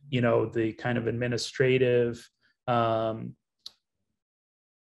 you know, the kind of administrative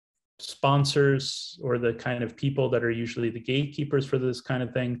sponsors or the kind of people that are usually the gatekeepers for this kind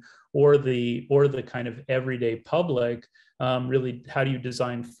of thing, or the kind of everyday public. Really, how do you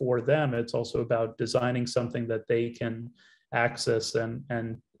design for them? It's also about designing something that they can access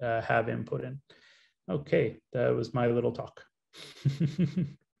and have input in. Okay, that was my little talk.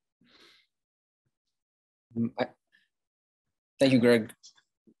 Thank you, Greg.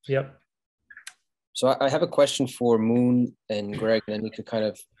 Yep. So I have a question for Moon and Greg, and then we could kind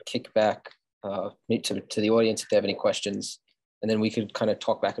of kick back to the audience if they have any questions, and then we could kind of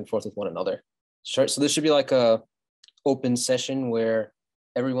talk back and forth with one another. Sure. So this should be like a open session where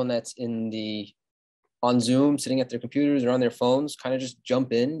everyone that's on Zoom, sitting at their computers or on their phones, kind of just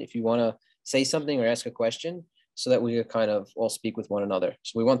jump in if you want to say something or ask a question, so that we could kind of all speak with one another.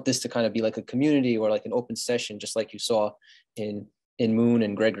 So we want this to kind of be like a community or like an open session, just like you saw in Moon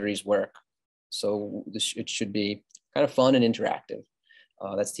and Gregory's work. So it should be kind of fun and interactive.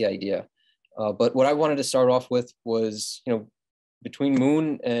 That's the idea. But what I wanted to start off with was, you know, between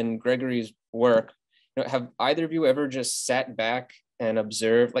Moon and Gregory's work, you know, have either of you ever just sat back and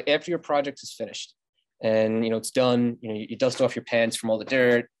observed, like after your project is finished and, you know, it's done, you know, you dust off your pants from all the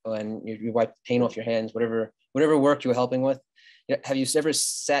dirt and you wipe the paint off your hands, whatever work you were helping with. You know, have you ever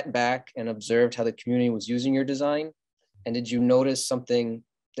sat back and observed how the community was using your design? And did you notice something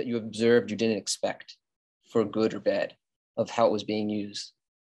that you observed you didn't expect, for good or bad, of how it was being used?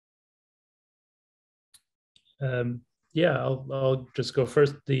 Yeah, I'll just go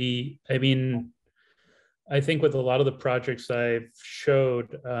first. I mean, I think with a lot of the projects I've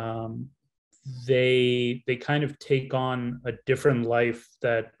showed, they kind of take on a different life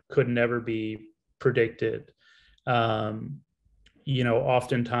that could never be predicted. You know,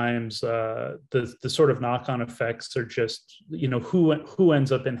 oftentimes the sort of knock-on effects are just, you know, who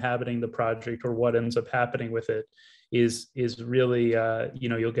ends up inhabiting the project or what ends up happening with it is really, you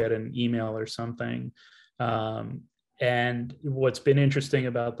know, you'll get an email or something. And what's been interesting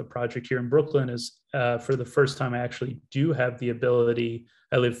about the project here in Brooklyn is for the first time, I actually do have the ability,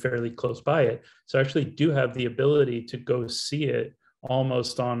 I live fairly close by it, so I actually do have the ability to go see it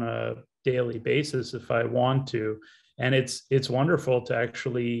almost on a daily basis if I want to. And it's wonderful to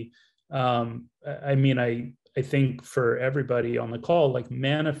actually, I mean, I think for everybody on the call, like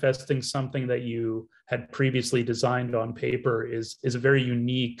manifesting something that you had previously designed on paper is a very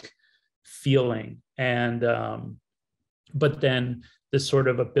unique feeling. And but then this sort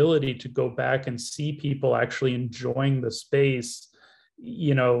of ability to go back and see people actually enjoying the space,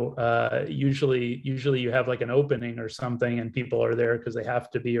 you know, usually you have like an opening or something and people are there because they have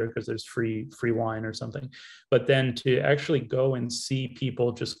to be or because there's free wine or something. But then to actually go and see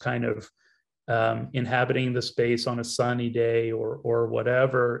people just kind of inhabiting the space on a sunny day or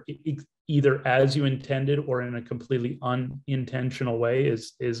whatever, either as you intended or in a completely unintentional way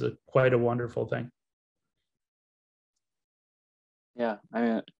is quite a wonderful thing. Yeah,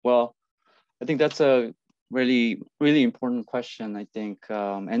 well, I think that's a really, really important question, I think.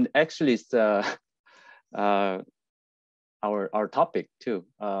 And actually it's our topic too,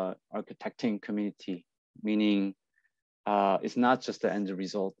 architecting community, meaning it's not just the end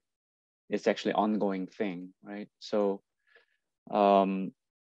result, it's actually ongoing thing, right? So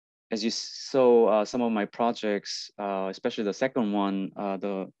as you saw, some of my projects, especially the second one,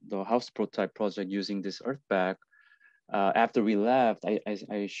 the house prototype project using this earth bag, after we left,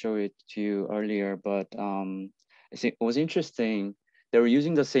 I showed it to you earlier, but it was interesting. They were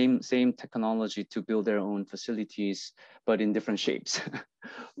using the same technology to build their own facilities, but in different shapes.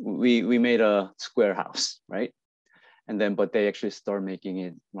 we made a square house, right? And then, but they actually start making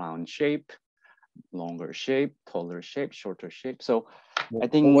it round shape, longer shape, taller shape, shorter shape. So I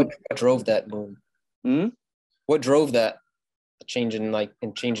think what drove that move? What drove that change in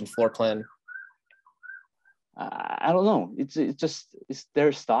floor plan? I don't know. It's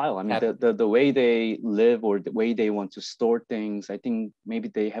their style. I mean, the way they live or the way they want to store things. I think maybe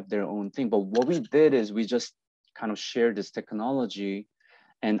they have their own thing. But what we did is we just kind of shared this technology,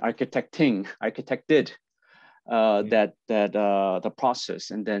 and architected the process,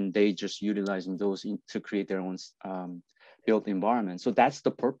 and then they just utilizing those to create their own built environment. So that's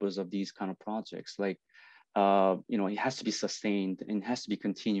the purpose of these kind of projects. Like, it has to be sustained and it has to be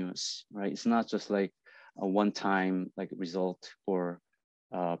continuous, right? It's not just like a one-time like result or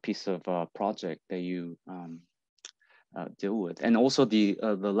piece of project that you deal with. And also the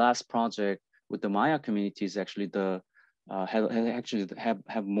last project with the Maya community is actually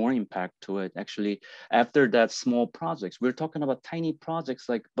have more impact to it. Actually, after that small projects, we're talking about tiny projects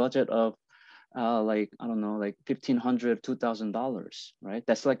like budget of like, I don't know, like $1,500, $2,000, right?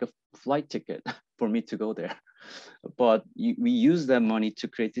 That's like a flight ticket for me to go there. But we use that money to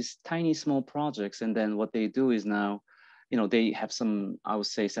create these tiny small projects. And then what they do is now, they have some, I would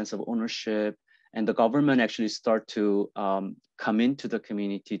say, sense of ownership, and the government actually start to come into the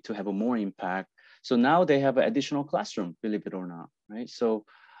community to have a more impact. So now they have an additional classroom, believe it or not, right? So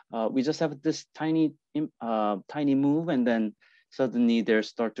we just have this tiny move, and then suddenly they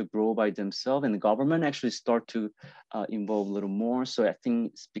start to grow by themselves, and the government actually start to involve a little more. So I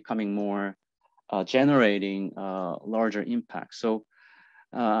think it's becoming more generating larger impact. So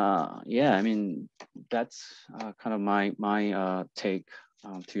yeah, I mean, that's kind of my take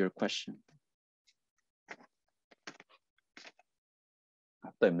to your question. I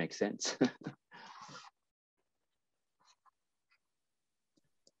hope that makes sense.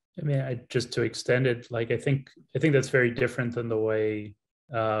 I mean, just to extend it, like I think that's very different than the way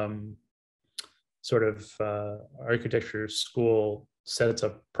sort of architecture school sets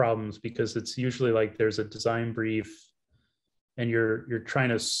up problems, because it's usually like there's a design brief and you're trying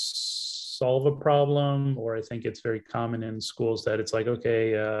to solve a problem. Or I think it's very common in schools that it's like,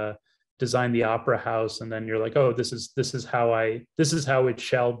 okay, design the opera house, and then you're like, oh, this is how it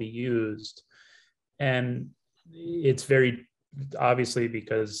shall be used. And it's very obviously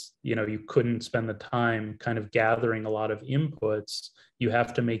because you couldn't spend the time kind of gathering a lot of inputs. You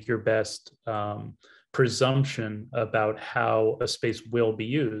have to make your best presumption about how a space will be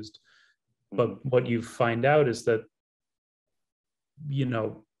used. But what you find out is that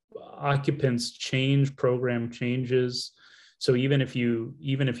occupants change, program changes. So even if you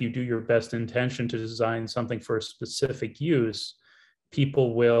do your best intention to design something for a specific use,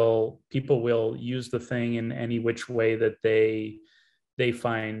 people will use the thing in any which way that they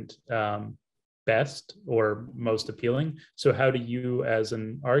find best or most appealing. So how do you, as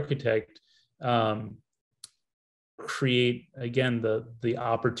an architect, create again the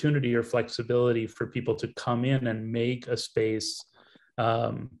opportunity or flexibility for people to come in and make a space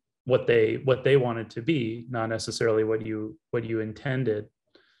what they want it to be, not necessarily what you intended?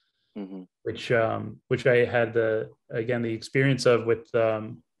 Mm-hmm. Which I had the experience of with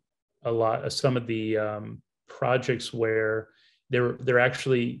some of the projects where they're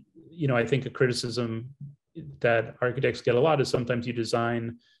actually, I think a criticism that architects get a lot is sometimes you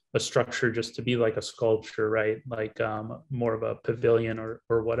design a structure just to be like a sculpture, right? Like more of a pavilion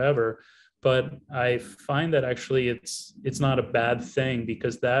or whatever. But I find that actually it's not a bad thing,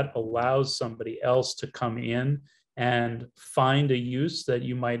 because that allows somebody else to come in and find a use that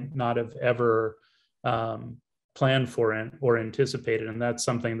you might not have ever planned for or anticipated. And that's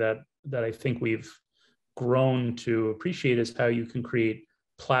something that I think we've grown to appreciate, is how you can create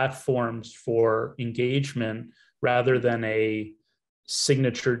platforms for engagement rather than a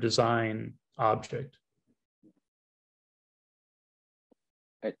signature design object.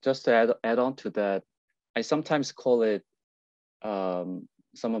 Just to add on to that, I sometimes call it some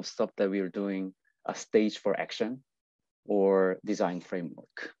of the stuff that we are doing a stage for action or design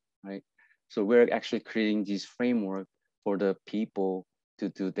framework, right? So we're actually creating this framework for the people to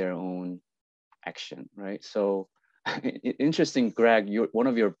do their own action, right? So interesting, Greg, one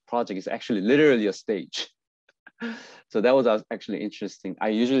of your projects is actually literally a stage. So that was actually interesting. I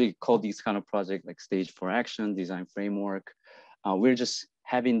usually call these kind of projects like stage for action, design framework. We're just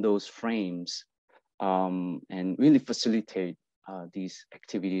having those frames and really facilitate these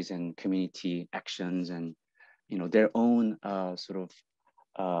activities and community actions and their own sort of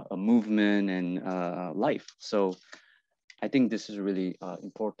a movement and life. So I think this is really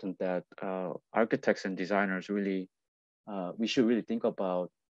important that architects and designers really, we should really think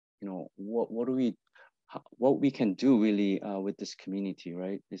about, you know, what we can do really with this community,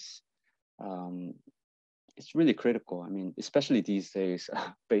 right? It's really critical. I mean, especially these days,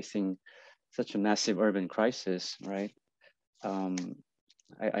 facing such a massive urban crisis, right?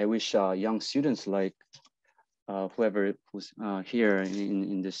 I wish young students like whoever who's here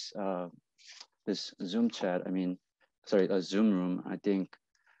in this this Zoom chat, I mean, sorry, a Zoom room, I think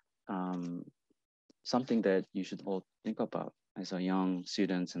something that you should all think about as a young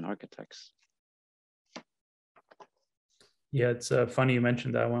students and architects. Yeah, it's funny you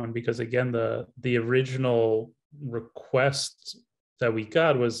mentioned that one, because again, the original request that we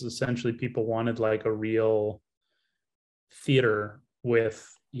got was essentially people wanted like a real theater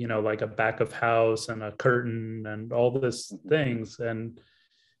with, you know, like a back of house and a curtain and all this things. And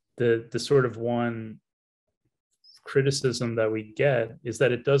the sort of one criticism that we get is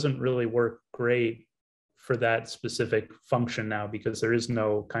that it doesn't really work great for that specific function now, because there is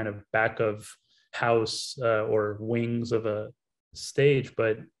no kind of back of house or wings of a stage.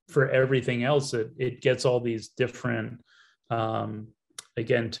 But for everything else, it gets all these different,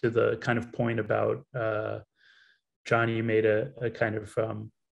 again, to the kind of point about John, you made a kind of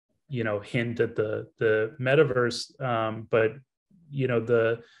you know, hint at the metaverse, but you know,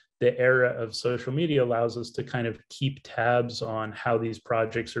 the era of social media allows us to kind of keep tabs on how these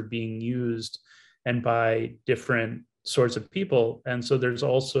projects are being used and by different sorts of people. And so there's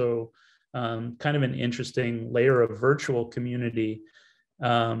also kind of an interesting layer of virtual community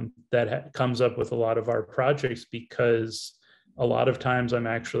that comes up with a lot of our projects, because a lot of times I'm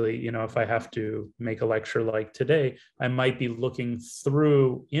actually, you know, if I have to make a lecture like today, I might be looking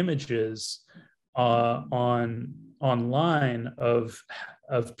through images online of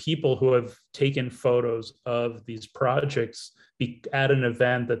people who have taken photos of these projects at an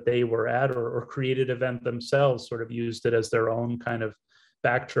event that they were at, or created an event themselves, sort of used it as their own kind of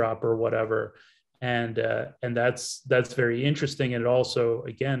backdrop or whatever. And that's very interesting. And it also,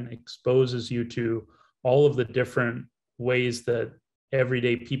 again, exposes you to all of the different ways that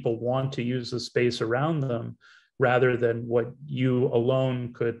everyday people want to use the space around them, rather than what you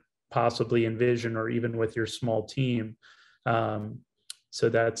alone could possibly envision, or even with your small team. So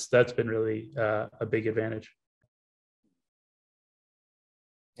that's been really a big advantage.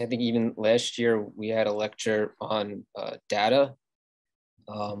 I think even last year we had a lecture on data,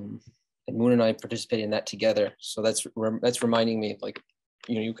 and Moon and I participated in that together. So that's reminding me, like,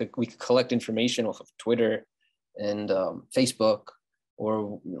 you know, we could collect information off of Twitter and Facebook,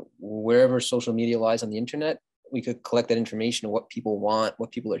 or, you know, wherever social media lies on the internet. We could collect that information of what people want,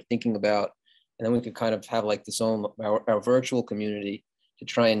 what people are thinking about, and then we could kind of have like this own our virtual community to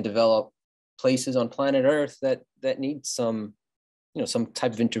try and develop places on planet Earth that need some, you know, some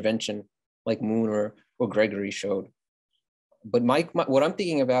type of intervention, like Moon or Gregory showed. But Mike, what I'm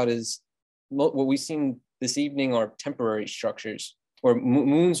thinking about is what we've seen this evening are temporary structures, or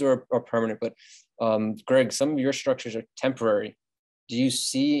Moon's are permanent. But Greg, some of your structures are temporary. Do you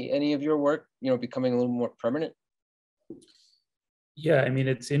see any of your work, you know, becoming a little more permanent? Yeah, I mean,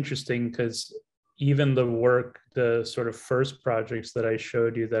 it's interesting because even the work, the sort of first projects that I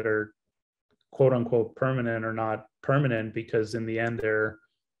showed you that are quote unquote permanent are not permanent, because in the end they're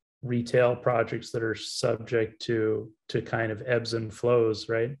retail projects that are subject to kind of ebbs and flows,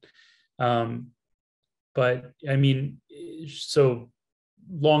 right? But I mean, so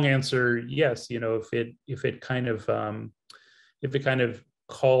long answer, yes. You know, if it kind of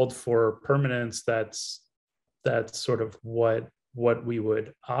called for permanence, that's sort of what we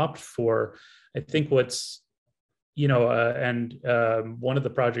would opt for. I think what's, you know, and one of the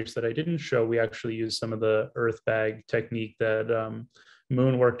projects that I didn't show, we actually used some of the earth bag technique that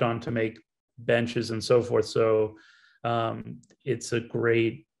Moon worked on to make benches and so forth. So it's a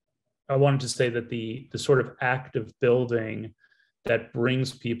great, I wanted to say that the sort of act of building that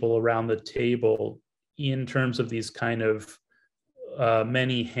brings people around the table in terms of these kind of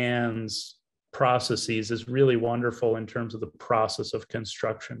many hands processes is really wonderful in terms of the process of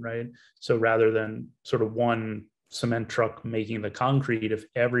construction, right? So rather than sort of one cement truck making the concrete, if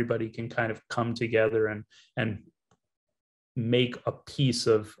everybody can kind of come together and make a piece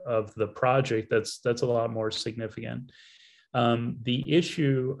of the project, that's a lot more significant. The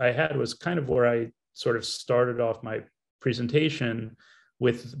issue I had was kind of where I sort of started off my presentation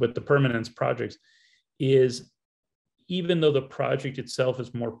with the permanence projects, is even though the project itself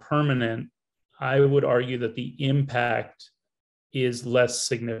is more permanent, I would argue that the impact is less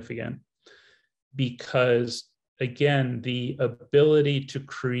significant, because again, the ability to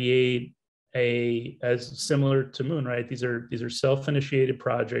create as similar to Moon, right? These are self-initiated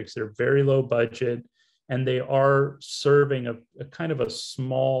projects. They're very low budget, and they are serving a kind of a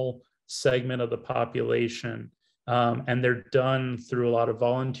small segment of the population. And they're done through a lot of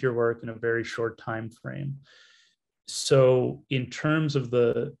volunteer work in a very short time frame. So in terms of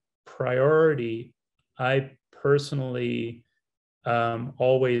the priority, I personally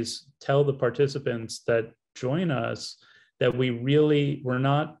always tell the participants that join us that we're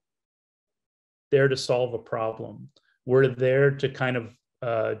not there to solve a problem. We're there to kind of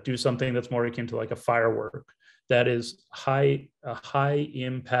do something that's more akin to like a firework that is a high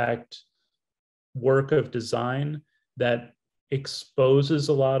impact work of design that exposes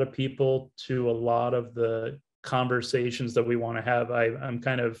a lot of people to a lot of the conversations that we want to have. I'm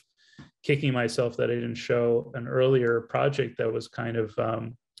kind of kicking myself that I didn't show an earlier project that was kind of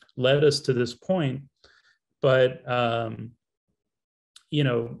led us to this point. But John,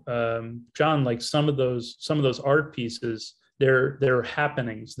 like some of those art pieces, they're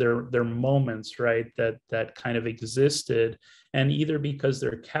happenings, they're moments, right? That kind of existed, and either because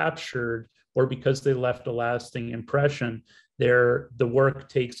they're captured or because they left a lasting impression, the work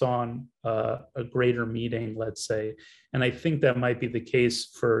takes on a greater meaning, let's say. And I think that might be the case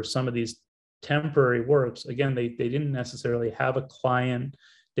for some of these temporary works. Again, they didn't necessarily have a client.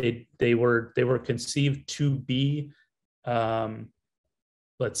 They were conceived to be,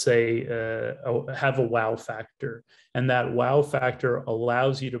 let's say, have a wow factor. And that wow factor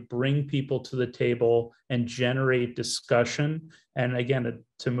allows you to bring people to the table and generate discussion. And again,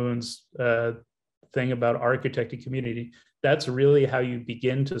 to Moon's thing about architecting community, that's really how you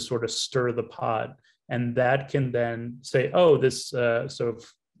begin to sort of stir the pot. And that can then say, oh, this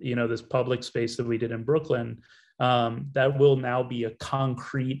this public space that we did in Brooklyn, that will now be a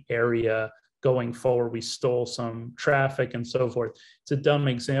concrete area going forward. We stole some traffic and so forth. It's a dumb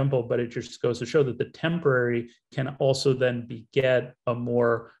example, but it just goes to show that the temporary can also then beget a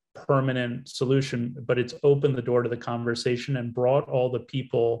more permanent solution, but it's opened the door to the conversation and brought all the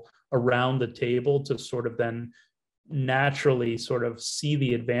people around the table to sort of then naturally sort of see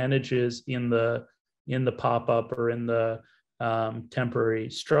the advantages in the pop-up or in the temporary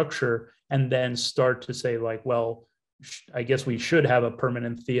structure, and then start to say like, well, I guess we should have a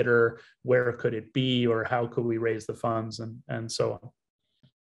permanent theater. Where could it be, or how could we raise the funds, and so on.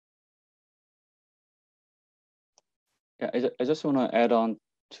 Yeah, I just want to add on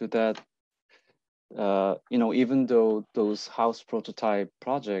to that. Even though those house prototype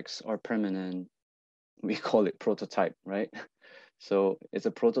projects are permanent, we call it prototype, right? So it's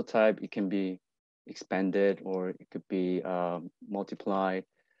a prototype. It can be expanded or it could be multiplied.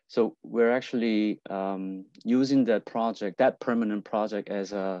 So we're actually using that project, that permanent project,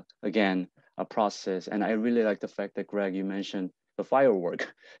 as again, a process. And I really like the fact that, Greg, you mentioned the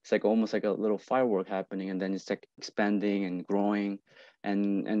firework. It's like almost like a little firework happening, and then it's like expanding and growing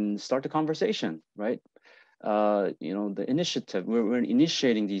and start the conversation, right? The initiative, we're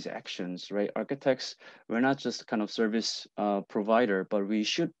initiating these actions, right? Architects, we're not just kind of service provider, but we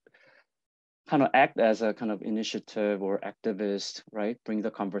should kind of act as a kind of initiative or activist, right? Bring the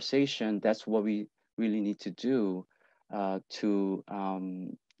conversation. That's what we really need to do to,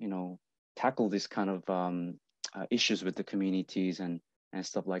 tackle this kind of issues with the communities and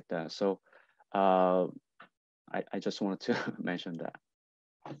stuff like that. So I just wanted to mention that.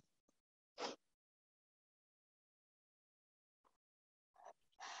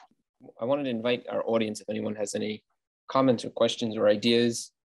 I wanted to invite our audience, if anyone has any comments or questions or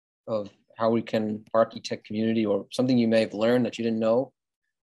ideas of how we can architect community, or something you may have learned that you didn't know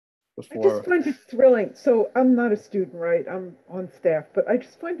before. I just find it thrilling. So I'm not a student, right? I'm on staff, but I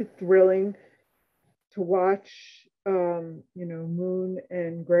just find it thrilling to watch, Moon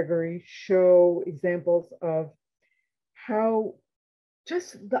and Gregory show examples of how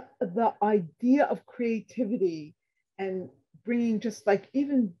just the idea of creativity and bringing just like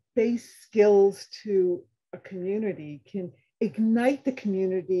even base skills to a community can ignite the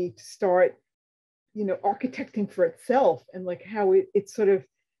community to start, architecting for itself, and like how it sort of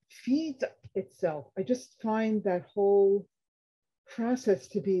feeds itself. I just find that whole process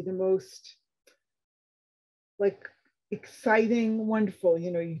to be the most like exciting, wonderful.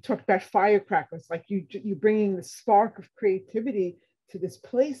 You talked about firecrackers, like you bringing the spark of creativity to this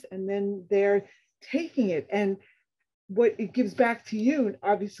place, and then they're taking it, and what it gives back to you,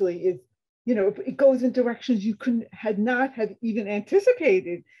 obviously, is it goes in directions you had not have even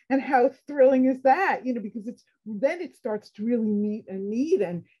anticipated. And how thrilling is that? Because then it starts to really meet a need,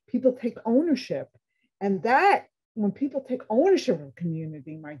 and people take ownership. And that, when people take ownership of a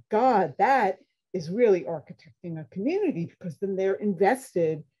community, my God, that is really architecting a community, because then they're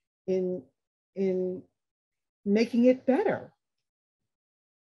invested in making it better.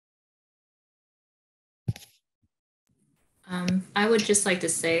 I would just like to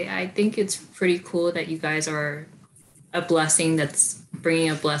say, I think it's pretty cool that you guys are a blessing that's bringing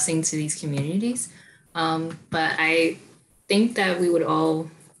a blessing to these communities. But I think that we would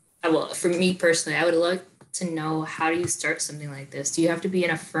all, well, for me personally, I would love to know, how do you start something like this? Do you have to be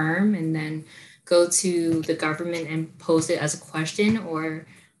in a firm and then go to the government and pose it as a question? Or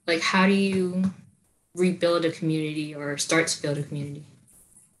like, how do you rebuild a community or start to build a community?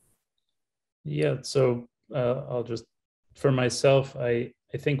 Yeah, so I'll just, for myself, I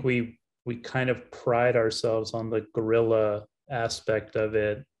think we kind of pride ourselves on the guerrilla aspect of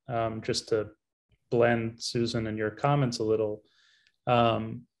it. Just to blend Susan and your comments a little,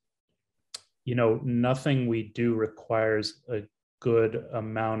 you know, nothing we do requires a good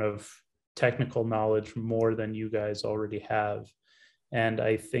amount of technical knowledge more than you guys already have. And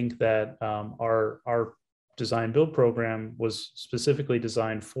I think that our design build program was specifically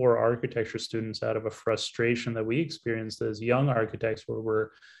designed for architecture students out of a frustration that we experienced as young architects, where we're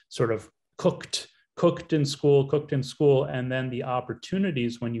sort of cooked in school, and then the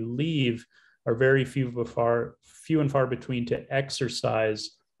opportunities when you leave are very few and far between to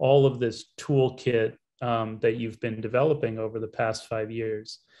exercise all of this toolkit that you've been developing over the past 5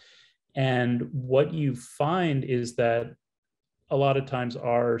 years. And what you find is that a lot of times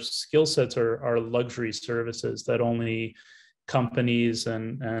our skill sets are luxury services that only companies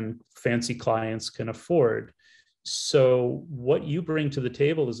and fancy clients can afford. So what you bring to the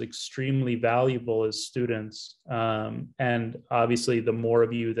table is extremely valuable as students. And obviously, the more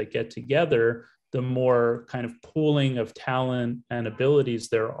of you that get together, the more kind of pooling of talent and abilities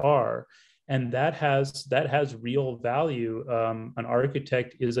there are. And that has real value. An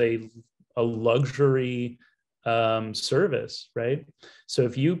architect is a luxury service, right? So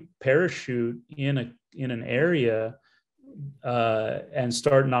if you parachute in an area and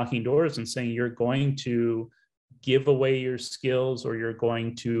start knocking doors and saying you're going to give away your skills, or you're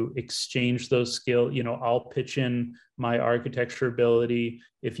going to exchange those skills, you know, I'll pitch in my architecture ability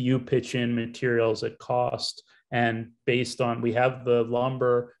if you pitch in materials at cost, and based on, we have the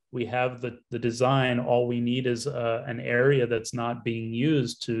lumber, we have the design, all we need is an area that's not being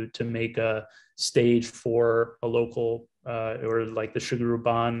used to make a stage for a local or like the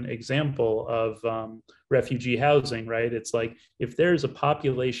Sugaruban example of refugee housing, right? It's like, if there's a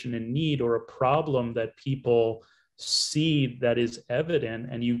population in need or a problem that people see that is evident,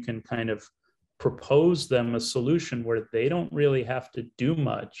 and you can kind of propose them a solution where they don't really have to do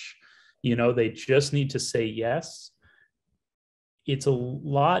much, you know, they just need to say yes, it's a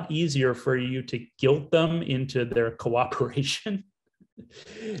lot easier for you to guilt them into their cooperation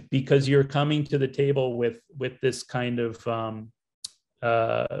because you're coming to the table with this kind of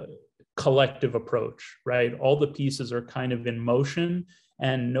collective approach, right? All the pieces are kind of in motion,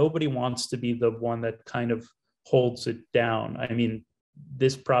 and nobody wants to be the one that kind of holds it down. I mean,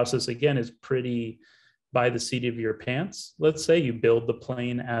 this process, again, is pretty by the seat of your pants. Let's say you build the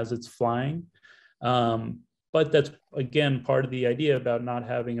plane as it's flying. But that's, again, part of the idea about not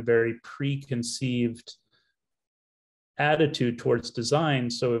having a very preconceived attitude towards design.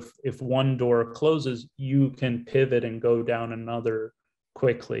 So if one door closes, you can pivot and go down another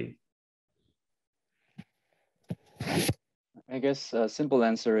quickly. I guess a simple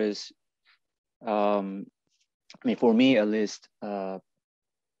answer is, I mean, for me at least, the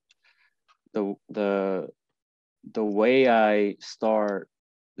way I start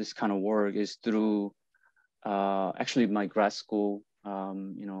this kind of work is through actually my grad school.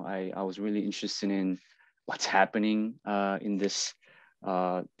 You know, I was really interested in what's happening in this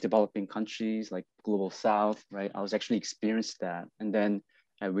developing countries like Global South, right? I was actually experienced that, and then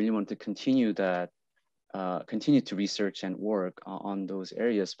I really wanted to continue that. Continue to research and work on those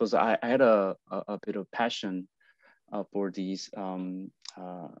areas, because I had a bit of passion for these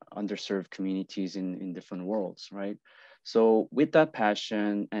underserved communities in different worlds, right? So with that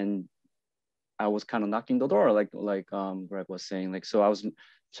passion, and I was kind of knocking the door, like Greg was saying, like, so I was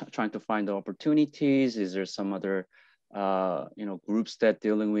trying to find the opportunities. Is there some other you know, groups that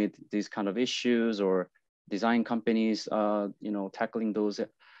dealing with these kind of issues, or design companies you know, tackling those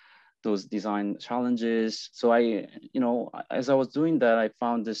design challenges? So I, you know, as I was doing that, I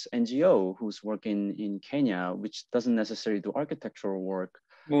found this NGO who's working in Kenya, which doesn't necessarily do architectural work.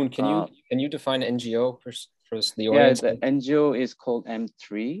 Moon, can you define NGO for the audience? Yeah, the NGO is called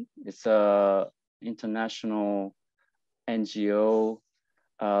M3. It's a international NGO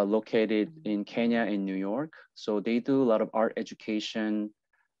located in Kenya and New York. So they do a lot of art education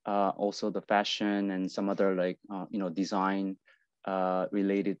also the fashion and some other like, design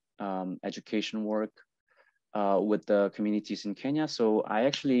related education work with the communities in Kenya. So I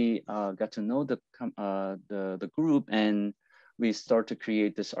actually got to know the group, and we start to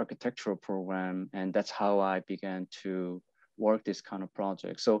create this architectural program, and that's how I began to work this kind of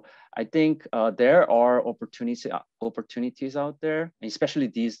project. So I think there are opportunities out there, and especially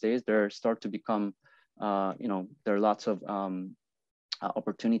these days, there start to become, there are lots of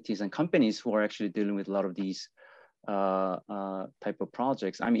opportunities and companies who are actually dealing with a lot of these type of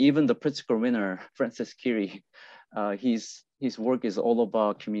projects. I mean, even the Pritzker winner, Francis Kiri, his work is all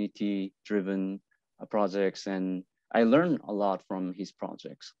about community-driven projects, and I learned a lot from his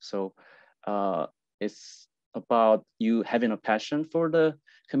projects. So it's about you having a passion for the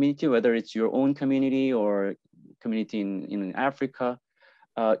community, whether it's your own community or community in Africa.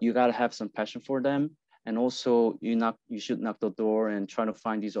 You gotta have some passion for them, and also you should knock the door and try to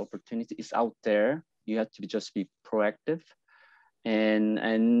find these opportunities. It's out there. You have to just be proactive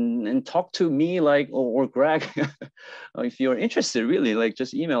and talk to me, like, or Greg, if you're interested, really, like,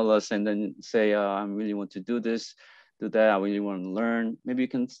 just email us and then say, I really want to do this, do that. I really want to learn. Maybe you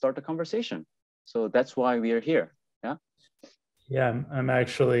can start a conversation. So that's why we are here. Yeah. Yeah, I'm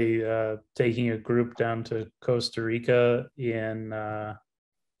actually taking a group down to Costa Rica in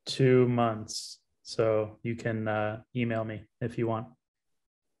 2 months. So you can email me if you want.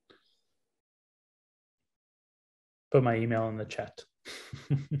 Put my email in the chat.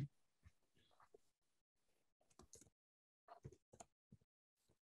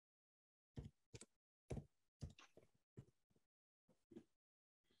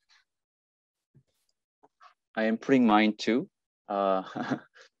 I am putting mine too. I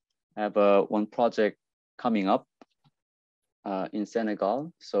have one project coming up in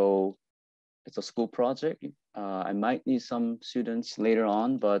Senegal. So it's a school project. I might need some students later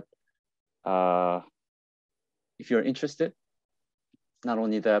on, but if you're interested, not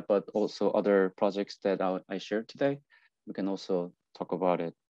only that, but also other projects that I shared today, we can also talk about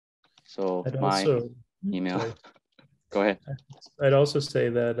it. So my email. Sorry. Go ahead. I'd also say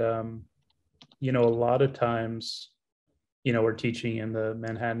that, a lot of times, we're teaching in the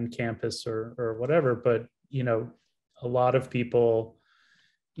Manhattan campus or whatever, but, a lot of people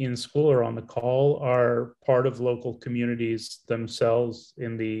in school or on the call are part of local communities themselves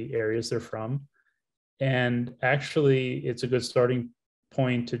in the areas they're from. And actually, it's a good starting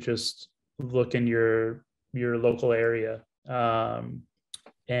point to just look in your local area. And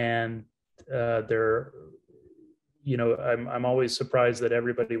there, I'm always surprised that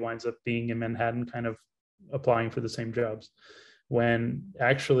everybody winds up being in Manhattan, kind of applying for the same jobs, when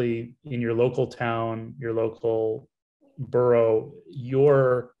actually in your local town, your local borough,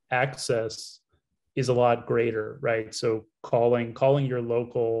 your access is a lot greater, right? So calling your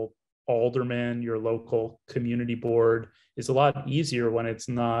local alderman, your local community board is a lot easier when it's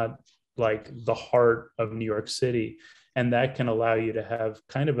not like the heart of New York City. And that can allow you to have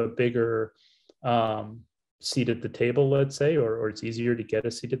kind of a bigger seat at the table, let's say, or it's easier to get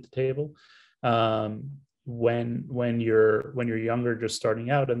a seat at the table when you're younger, just starting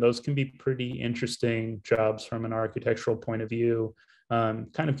out. And those can be pretty interesting jobs from an architectural point of view,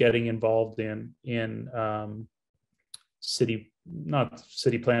 kind of getting involved in not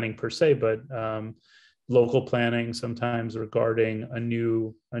city planning per se, but local planning, sometimes regarding a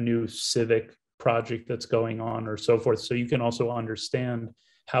new civic project that's going on or so forth. So you can also understand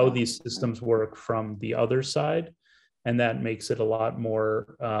how these systems work from the other side. And that makes it a lot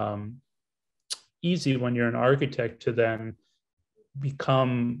more easy when you're an architect to then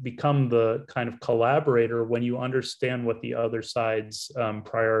become the kind of collaborator when you understand what the other side's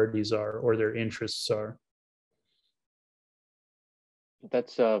priorities are or their interests are.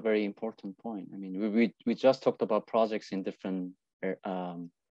 That's a very important point. I mean, we just talked about projects in different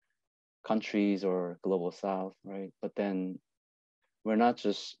countries or global south, right? But then we're not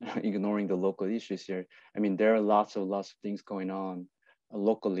just ignoring the local issues here. I mean, there are lots of things going on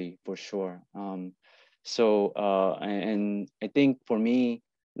locally for sure. And I think for me,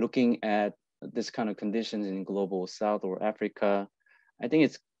 looking at this kind of conditions in global south or Africa, I think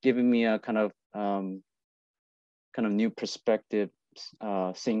it's giving me a kind of new perspective,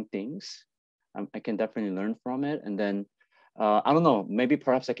 seeing things. I can definitely learn from it. And then, I don't know, maybe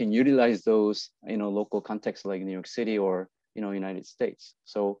perhaps I can utilize those, local contexts like New York City or, United States.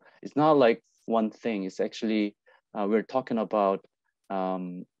 So it's not like one thing. It's actually, we're talking about,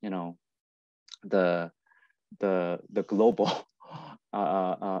 the global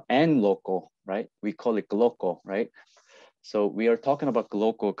and local, right? We call it local, right? So we are talking about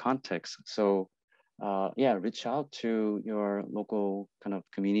local context. So yeah, reach out to your local kind of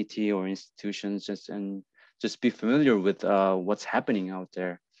community or institutions, just be familiar with what's happening out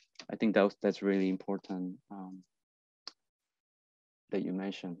there. I think that's really important that you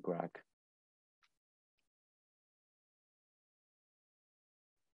mentioned, Greg.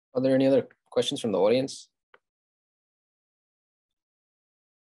 Are there any other questions from the audience?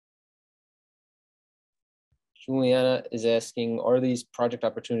 Juliana is asking, are these project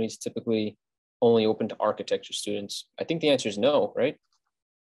opportunities typically only open to architecture students? I think the answer is no, right?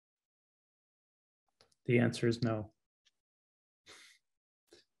 The answer is no.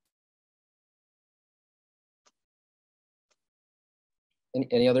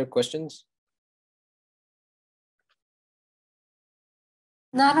 Any other questions?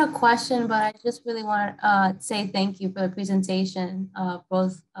 Not a question, but I just really want to say thank you for the presentation,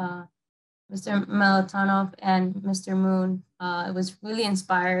 both Mr. Melatonov and Mr. Moon. It was really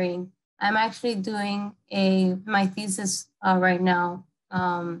inspiring. I'm actually doing my thesis right now,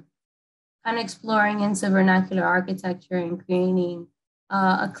 kind of exploring into vernacular architecture and creating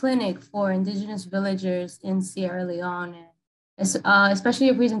a clinic for Indigenous villagers in Sierra Leone. And especially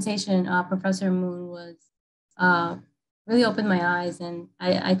your presentation, Professor Moon, was really opened my eyes, and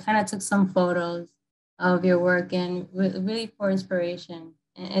I kind of took some photos of your work and really for inspiration.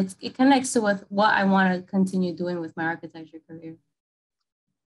 And it connects to what I want to continue doing with my architecture career.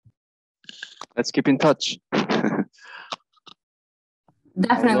 Let's keep in touch.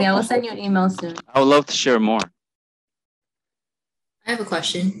 Definitely, I will send you an email soon. I would love to share more. I have a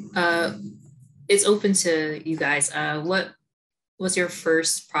question. It's open to you guys. What was your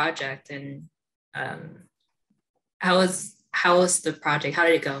first project, and how was the project? How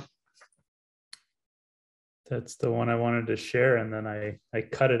did it go? That's the one I wanted to share, and then I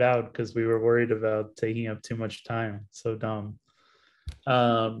cut it out because we were worried about taking up too much time. So dumb.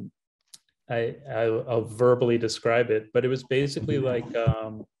 I'll verbally describe it, but it was basically like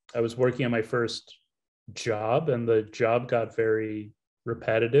I was working on my first job, and the job got very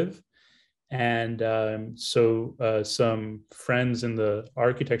repetitive. And so some friends in the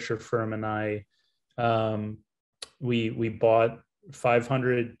architecture firm and I, we bought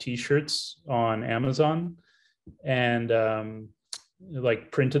 500 t-shirts on Amazon and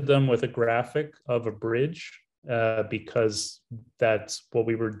like printed them with a graphic of a bridge because that's what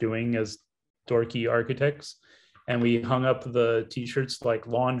we were doing as dorky architects. And we hung up the t-shirts like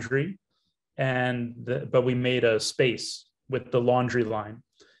laundry, but we made a space with the laundry line.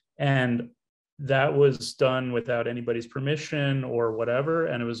 And that was done without anybody's permission or whatever.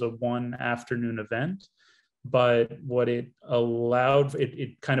 And it was a one afternoon event. But what it allowed,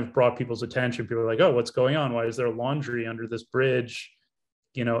 it kind of brought people's attention. People were like, oh, what's going on? Why is there laundry under this bridge?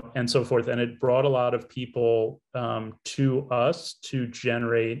 You know, and so forth. And it brought a lot of people to us to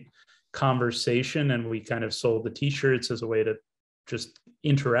generate conversation. And we kind of sold the t-shirts as a way to just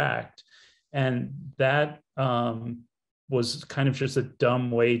interact. And that was kind of just a dumb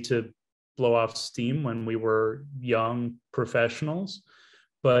way to blow off steam when we were young professionals,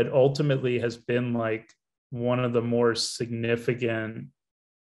 but ultimately has been like one of the more significant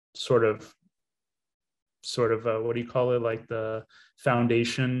sort of what do you call it, like the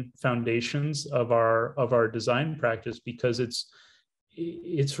foundations of our design practice, because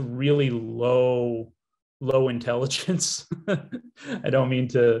it's really low intelligence. I don't mean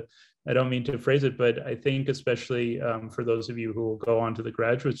to phrase it, but I think especially for those of you who will go on to the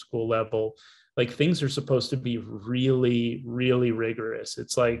graduate school level, like things are supposed to be really, really rigorous.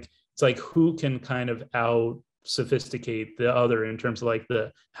 It's like who can kind of out sophisticate the other in terms of like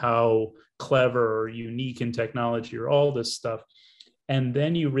how clever or unique in technology or all this stuff. And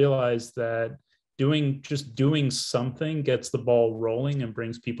then you realize that just doing something gets the ball rolling and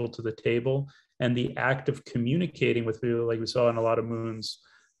brings people to the table. And the act of communicating with people, like we saw in a lot of Moon's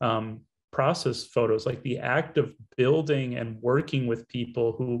process photos, like the act of building and working with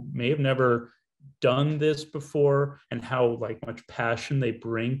people who may have never done this before, and how like much passion they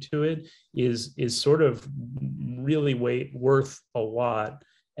bring to it is sort of really worth a lot.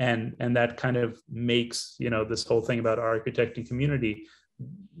 And that kind of makes, you know, this whole thing about architecting community,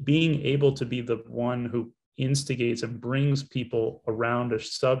 being able to be the one who instigates and brings people around a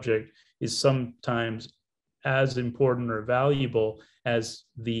subject is sometimes as important or valuable as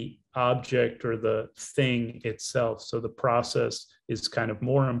the object or the thing itself. So the process is kind of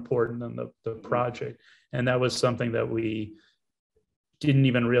more important than the project. And that was something that we didn't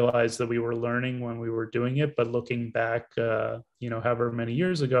even realize that we were learning when we were doing it. But looking back, you know, however many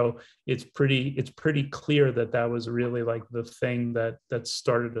years ago, it's pretty clear that was really like the thing that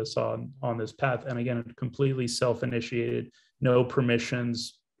started us on this path. And again, completely self-initiated, no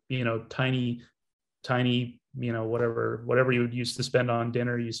permissions, you know, tiny tiny, whatever you would used to spend on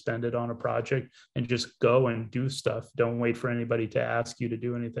dinner, you spend it on a project, and just go and do stuff. Don't wait for anybody to ask you to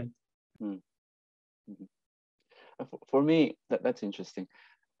do anything. Mm-hmm. For me, that's interesting.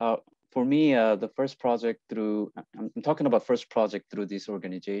 For me, the first project I'm talking about first project through this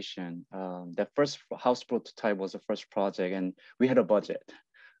organization. That first house prototype was the first project, and we had a budget.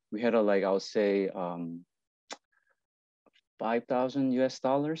 We had I would say, 5,000 US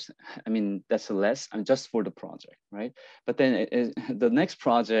dollars. I mean, that's less, just for the project, right? But then the next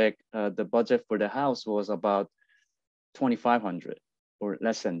project, the budget for the house was about 2,500 or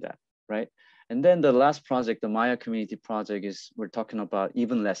less than that, right? And then the last project, the Maya community project, we're talking about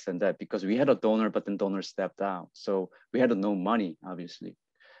even less than that, because we had a donor, but then donor stepped out. So we had no money, obviously.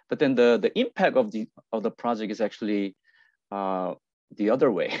 But then the impact of the project is actually the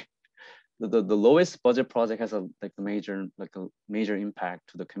other way. The lowest budget project has a major impact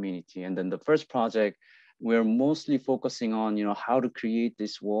to the community. And then the first project, we're mostly focusing on, how to create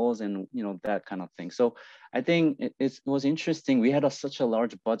these walls and, that kind of thing. So I think it was interesting. We had such a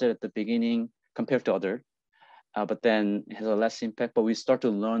large budget at the beginning compared to other, but then it has a less impact, but we start to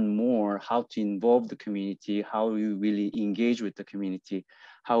learn more how to involve the community, how we really engage with the community,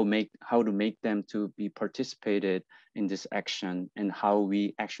 how to make them to be participated in this action, and how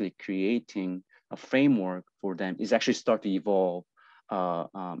we actually creating a framework for them is actually start to evolve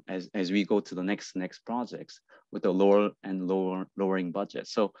as we go to the next projects with the lowering budget.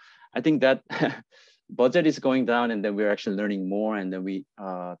 So I think that budget is going down, and then we're actually learning more, and then we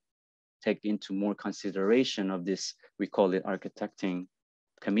take into more consideration of this, we call it architecting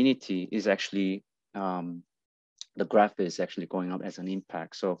community, is actually, the graph is actually going up as an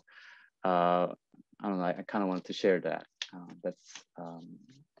impact. So I don't know, I kind of wanted to share that.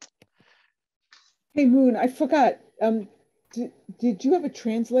 Hey Moon, I forgot. Did you have a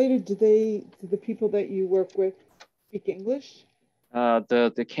translator? Do the people that you work with speak English?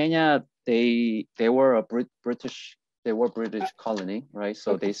 The Kenya, they were a British colony, right?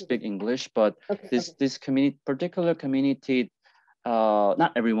 So they speak English, but this particular community,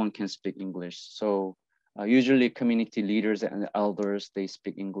 not everyone can speak English. So usually community leaders and elders, they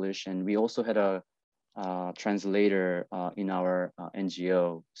speak English. And we also had a translator in our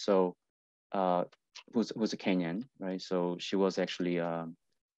NGO. So who's a Kenyan, right? So she was actually a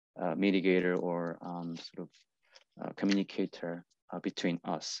mitigator or sort of communicator between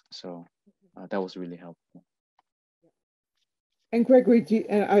us. So that was really helpful. And Gregory,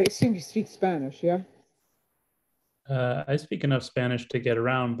 and I assume you speak Spanish, yeah? I speak enough Spanish to get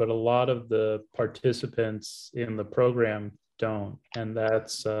around, but a lot of the participants in the program don't, and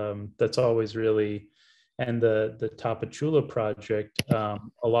that's always really. And the Tapachula project, a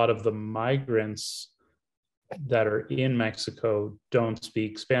lot of the migrants that are in Mexico don't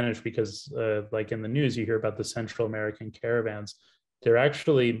speak Spanish because, like in the news, you hear about the Central American caravans. They're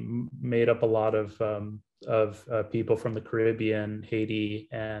actually made up a lot of people from the Caribbean, Haiti,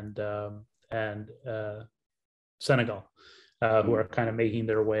 and Senegal, who are kind of making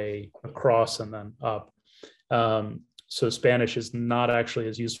their way across and then up. So Spanish is not actually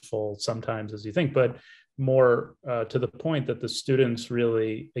as useful sometimes as you think, but more to the point that the students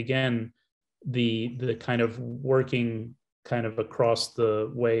really, again, the kind of working kind of across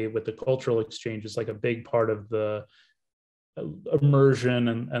the way with the cultural exchange is like a big part of the immersion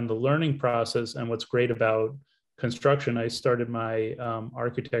and the learning process. And what's great about construction, I started my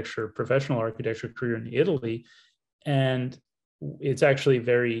professional architecture career in Italy, and it's actually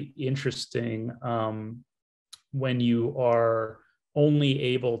very interesting when you are only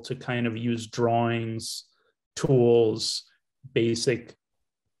able to kind of use drawings, tools, basic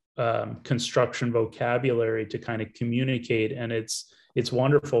construction vocabulary to kind of communicate. And it's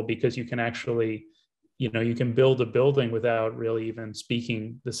wonderful because you can actually, you can build a building without really even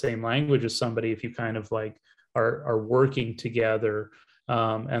speaking the same language as somebody if you kind of like are working together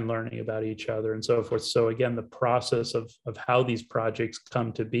and learning about each other and so forth. So again, the process of how these projects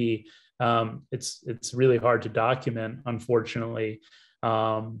come to be, it's really hard to document, unfortunately.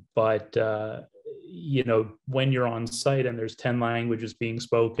 But when you're on site and there's 10 languages being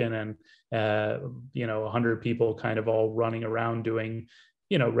spoken and 100 people kind of all running around doing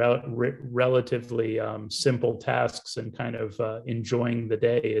relatively simple tasks and kind of enjoying the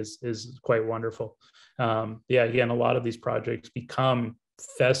day is quite wonderful. Again, a lot of these projects become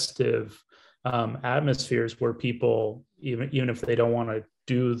festive atmospheres where people, even if they don't want to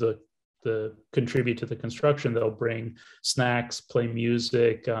do the contribute to the construction, they'll bring snacks, play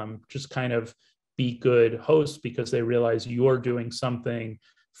music, just kind of be good hosts because they realize you're doing something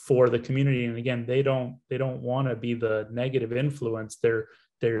for the community. And again, they don't want to be the negative influence. They're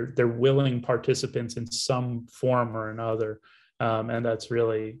they're willing participants in some form or another. And that's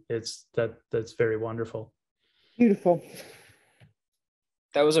really, that's very wonderful. Beautiful.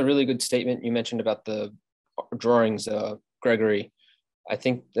 That was a really good statement you mentioned about the drawings, Gregory. I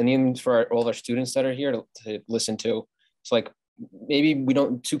think, and even for all of our students that are here to listen to, it's like, maybe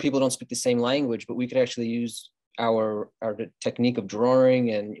two people don't speak the same language, but we could actually use our technique of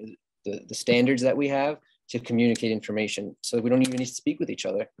drawing and the standards that we have to communicate information. So we don't even need to speak with each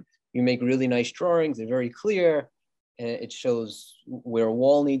other. You make really nice drawings, they're very clear, and it shows where a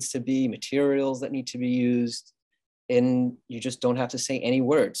wall needs to be, materials that need to be used, and you just don't have to say any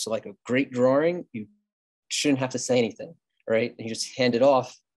words. So like a great drawing, you shouldn't have to say anything, right? You just hand it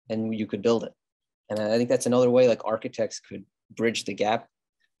off and you could build it. And I think that's another way like architects could bridge the gap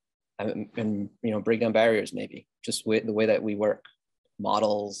and break down barriers, maybe just with the way that we work,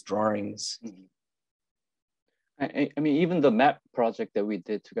 models, drawings. I mean, even the map project that we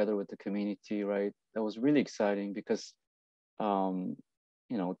did together with the community, right? That was really exciting because,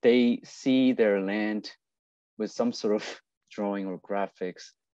 they see their land with some sort of drawing or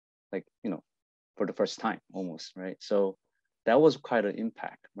graphics, like, for the first time almost, right? So that was quite an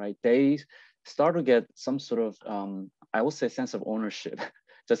impact, right? They start to get some sort of, I would say, sense of ownership,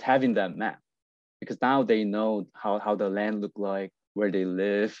 just having that map, because now they know how the land look like, where they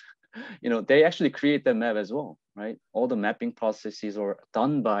live. They actually create that map as well, right? All the mapping processes are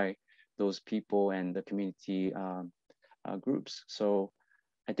done by those people and the community groups. So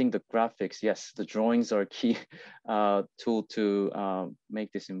I think the graphics, yes, the drawings are a key tool to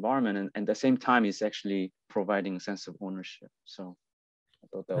make this environment, and at the same time, it's actually providing a sense of ownership. So I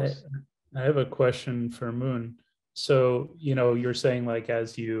thought that was. I have a question for Moon. So, you're saying like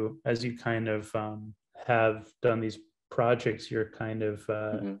as you kind of have done these projects, you're kind of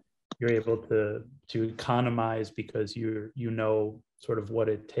you're able to economize because you know sort of what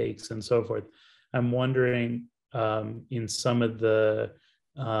it takes and so forth. I'm wondering in some of the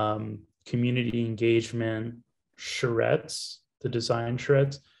community engagement charrettes, the design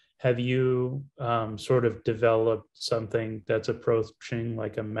charrettes, have you sort of developed something that's approaching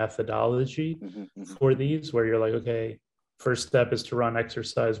like a methodology for these, where you're like, okay, first step is to run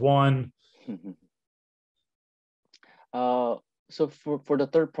exercise 1? So for the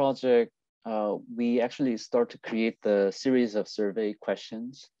third project, we actually start to create the series of survey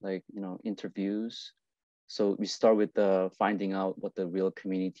questions, like, interviews. So we start with finding out what the real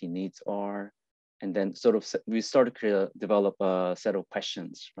community needs are. And then we start to develop a set of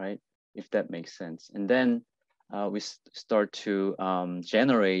questions, right? If that makes sense. And then we start to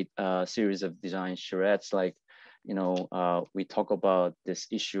generate a series of design charrettes, like, we talk about this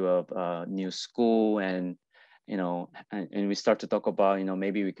issue of new school, and we start to talk about,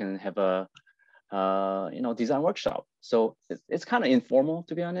 maybe we can have a, design workshop. So it's kind of informal,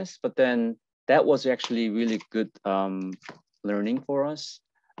 to be honest, but then that was actually really good learning for us.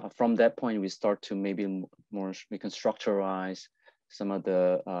 From that point, we start to maybe we can structuralize some of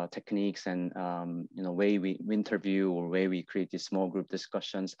the techniques and, way we interview or way we create these small group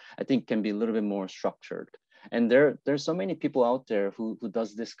discussions, I think can be a little bit more structured. And there's so many people out there who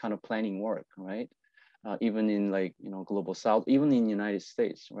does this kind of planning work, right? Even in like, Global South, even in the United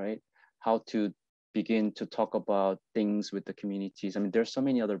States, right? How to begin to talk about things with the communities. I mean, there's so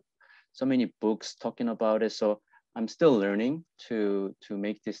many books talking about it. So I'm still learning to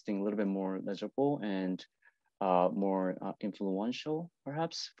make this thing a little bit more legible and more influential,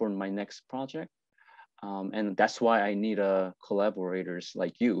 perhaps, for my next project. And that's why I need collaborators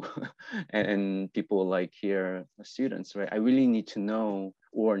like you and people like here, students, right? I really need to know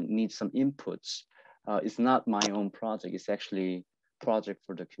or need some inputs. It's not my own project, it's actually a project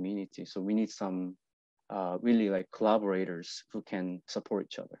for the community. So we need some really like collaborators who can support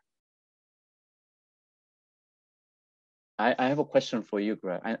each other. I have a question for you,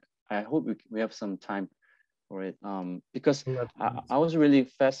 Greg. I hope we have some time for it, because I was really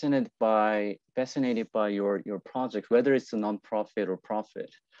fascinated by your project, whether it's a nonprofit or profit.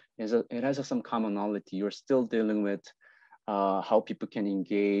 It has some commonality. You're still dealing with how people can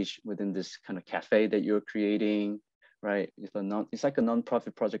engage within this kind of cafe that you're creating, right? It's like a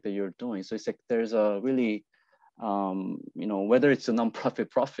nonprofit project that you're doing. So it's like there's a really, whether it's a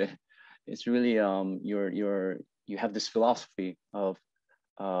nonprofit profit, it's really you have this philosophy of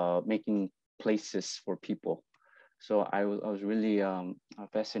making places for people. So I was really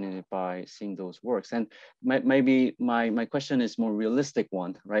fascinated by seeing those works. And maybe my question is more realistic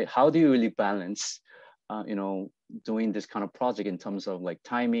one, right? How do you really balance, doing this kind of project in terms of like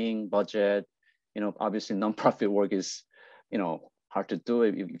timing, budget? Obviously nonprofit work is, hard to do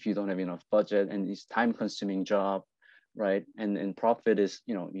it if you don't have enough budget, and it's time-consuming job. right? And profit is,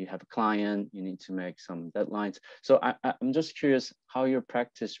 you know, you have a client, you need to make some deadlines. So I'm just curious how your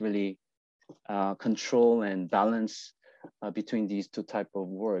practice really control and balance between these two type of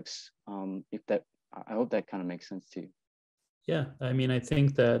works. If that, I hope that kind of makes sense to you. Yeah, I mean, I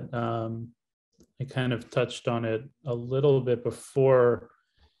think that I kind of touched on it a little bit before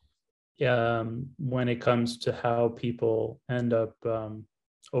when it comes to how people end up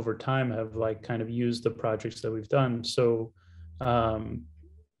over time have like kind of used the projects that we've done. So,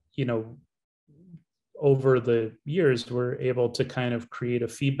 you know, over the years, we're able to kind of create a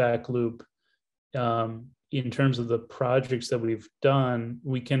feedback loop in terms of the projects that we've done.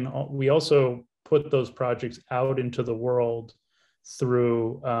 We also put those projects out into the world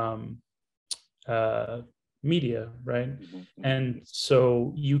through media, right? And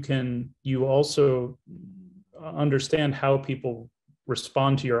so you also understand how people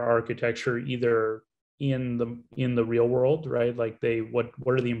respond to your architecture, either in the real world, right? Like what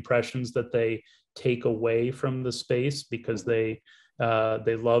are the impressions that they take away from the space because they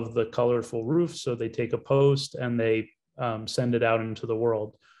love the colorful roof, so they take a post and they send it out into the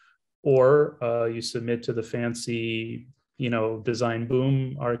world. Or you submit to the fancy, you know, Design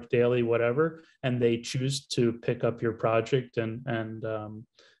Boom, Arc Daily, whatever, and they choose to pick up your project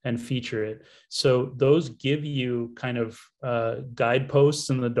and feature it. So those give you kind of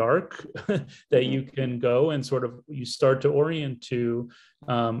guideposts in the dark that you can go and sort of you start to orient to.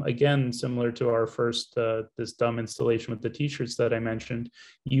 Again, similar to our first this dumb installation with the t-shirts that I mentioned,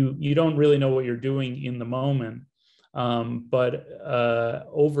 you don't really know what you're doing in the moment. But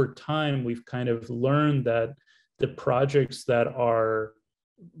over time, we've kind of learned that the projects that are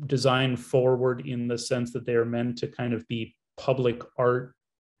designed forward in the sense that they are meant to kind of be public art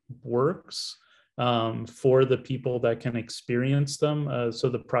works for the people that can experience them. So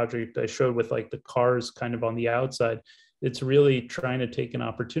the project I showed with like the cars kind of on the outside, it's really trying to take an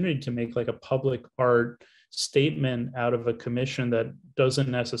opportunity to make like a public art statement out of a commission that doesn't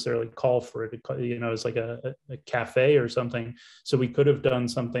necessarily call for it. You know, it's like a cafe or something. So we could have done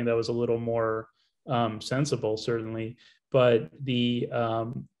something that was a little more sensible, certainly, but the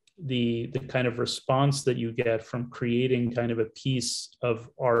kind of response that you get from creating kind of a piece of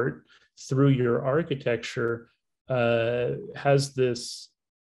art through your architecture has this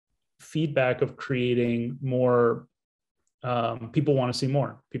feedback of creating more. People want to see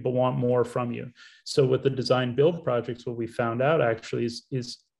more. People want more from you. So with the design build projects, what we found out actually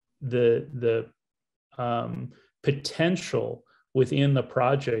is the potential within the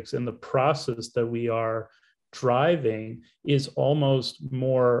projects and the process that we are driving is almost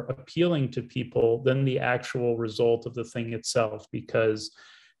more appealing to people than the actual result of the thing itself, because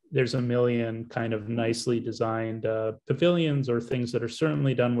there's a million kind of nicely designed pavilions or things that are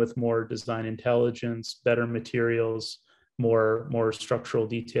certainly done with more design intelligence, better materials, more structural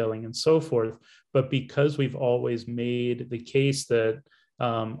detailing and so forth. But because we've always made the case that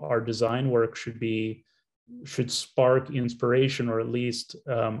our design work should spark inspiration, or at least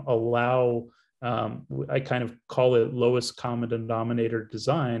allow, I kind of call it lowest common denominator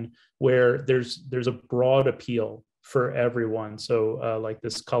design, where there's a broad appeal for everyone. So like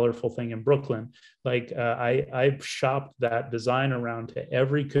this colorful thing in Brooklyn, like I've shopped that design around to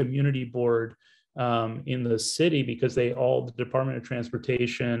every community board in the city, because the Department of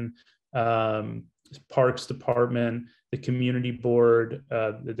Transportation, Parks Department, the community board,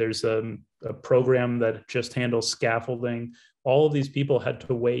 there's a program that just handles scaffolding. All of these people had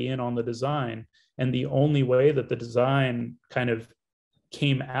to weigh in on the design. And the only way that the design kind of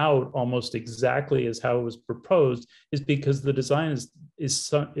came out almost exactly as how it was proposed is because the design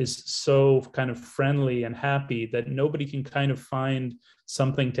is so kind of friendly and happy that nobody can kind of find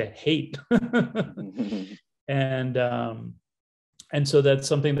something to hate. And so that's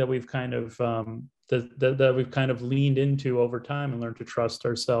something that we've kind of that we've kind of leaned into over time and learned to trust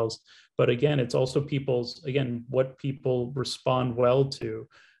ourselves. But again, it's also what people respond well to.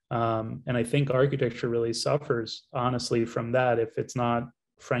 And I think architecture really suffers, honestly, from that. If it's not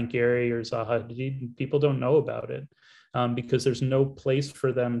Frank Gehry or Zaha Hadid, people don't know about it because there's no place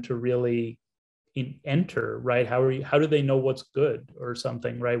for them to really enter, right? How do they know what's good or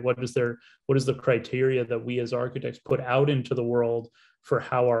something, right? What is the criteria that we as architects put out into the world for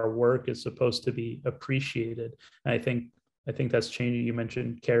how our work is supposed to be appreciated? And I think that's changing. You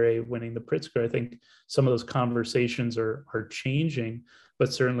mentioned Carey winning the Pritzker. I think some of those conversations are changing,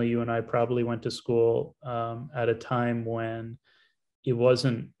 but certainly you and I probably went to school at a time when it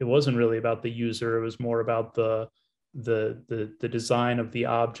wasn't really about the user. It was more about the design of the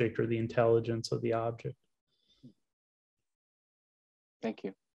object or the intelligence of the object. Thank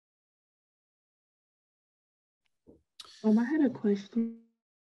you. I had a question.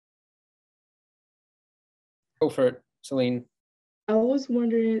 Go for it, Celine. I was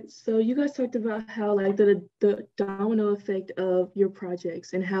wondering, so you guys talked about how like the domino effect of your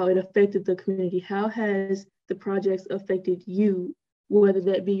projects and how it affected the community. How has the projects affected you, whether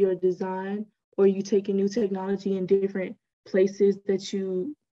that be your design or you taking new technology in different places that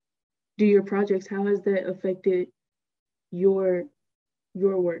you do your projects? How has that affected your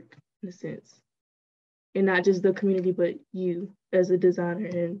work in a sense? And not just the community, but you as a designer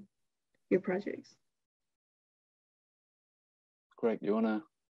and your projects. Greg, you wanna?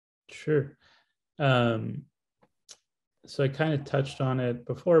 Sure. So I kind of touched on it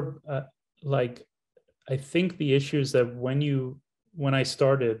before. Like, I think the issue is that when I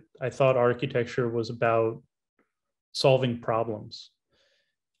started, I thought architecture was about solving problems,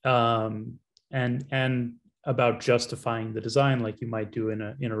 and about justifying the design, like you might do in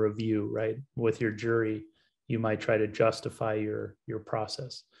a review, right? With your jury, you might try to justify your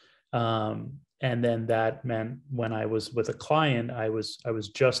process. And then that meant when I was with a client, I was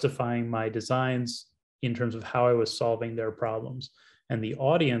justifying my designs in terms of how I was solving their problems. And the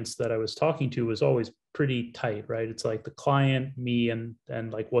audience that I was talking to was always pretty tight, right? It's like the client, me, and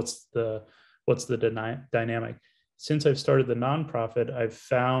like what's the dynamic. Since I've started the nonprofit, I've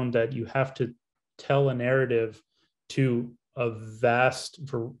found that you have to tell a narrative to a vast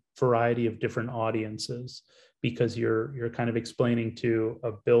variety of different audiences, because you're kind of explaining to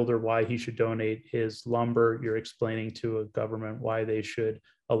a builder why he should donate his lumber. You're explaining to a government why they should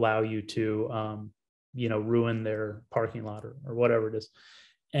allow you to, ruin their parking lot or whatever it is.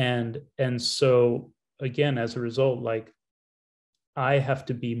 And so again, as a result, like I have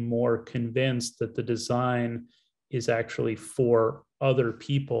to be more convinced that the design is actually for other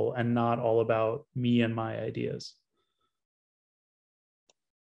people and not all about me and my ideas.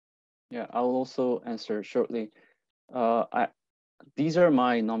 Yeah, I'll also answer shortly. These are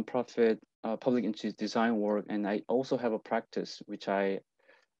my nonprofit public interest design work, and I also have a practice which I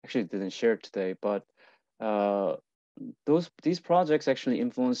actually didn't share today. But these projects actually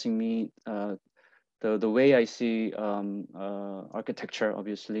influencing me, the way I see architecture,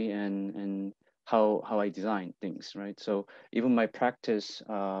 obviously, and how I design things, right? So even my practice,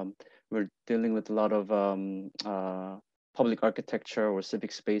 we're dealing with a lot of public architecture or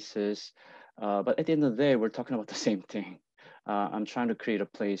civic spaces. But at the end of the day, we're talking about the same thing. I'm trying to create a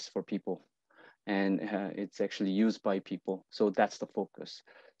place for people, and it's actually used by people. So that's the focus.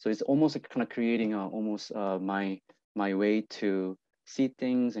 So it's almost like kind of creating my way to see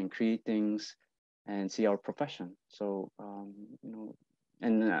things and create things and see our profession. So,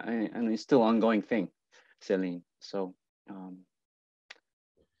 and it's still an ongoing thing, Celine. So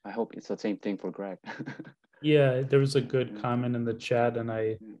I hope it's the same thing for Greg. Yeah, there was a good comment in the chat, and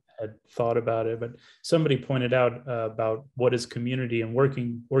I had thought about it, but somebody pointed out about what is community and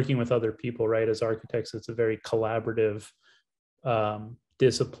working with other people, right? As architects, it's a very collaborative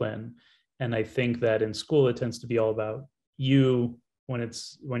discipline. And I think that in school, it tends to be all about you.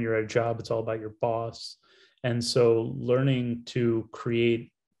 When you're at a job, it's all about your boss. And so learning to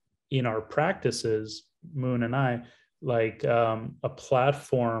create in our practices, Moon and I, like a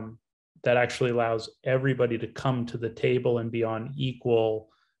platform that actually allows everybody to come to the table and be on equal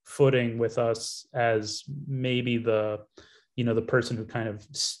footing with us as maybe the person who kind of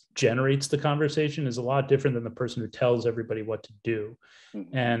generates the conversation is a lot different than the person who tells everybody what to do.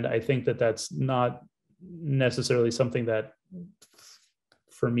 Mm-hmm. And I think that that's not necessarily something that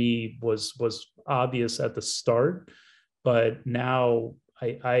for me was obvious at the start, but now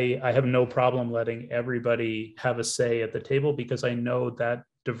I have no problem letting everybody have a say at the table, because I know that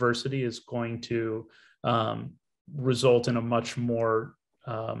diversity is going to result in a much more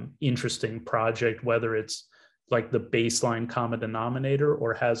interesting project, whether it's like the baseline common denominator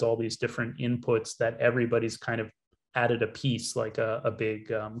or has all these different inputs that everybody's kind of added a piece, like a big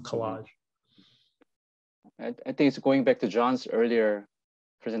collage. I think it's going back to John's earlier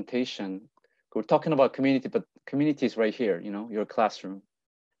presentation. We're talking about community, but community is right here, your classroom.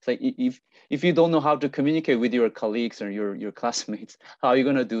 It's like if you don't know how to communicate with your colleagues or your classmates, how are you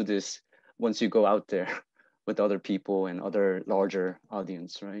going to do this once you go out there with other people and other larger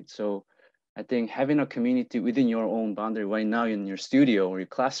audience, right? So I think having a community within your own boundary right now in your studio or your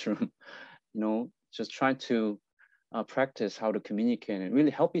classroom, just try to practice how to communicate and really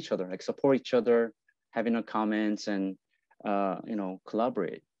help each other, like support each other, having a comments and,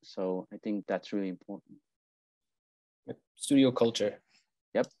 collaborate. So I think that's really important. Studio culture.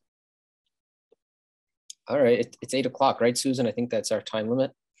 Yep. All right, it's 8 o'clock, right, Susan? I think that's our time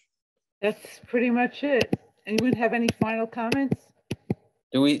limit. That's pretty much it. Anyone have any final comments?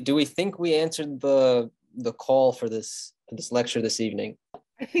 Do we think we answered the the call for this lecture this evening.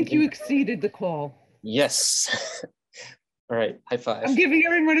 I think you exceeded the call. Yes. All right, high five. I'm giving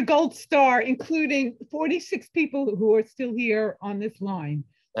everyone a gold star, including 46 people who are still here on this line.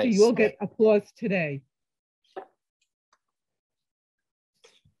 Nice. So you will get applause today.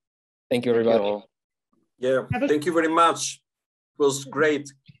 Thank you, everybody. Thank Yeah, thank you very much. It was great,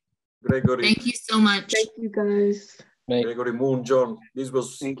 Gregory. Thank you so much. Thank you, guys. Gregory, Moon, John. This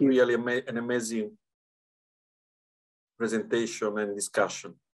was Thank you. really an amazing presentation and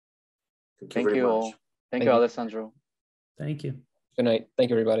discussion. Thank you very much. all. Thank you, Alessandro. Thank you. Good night. Thank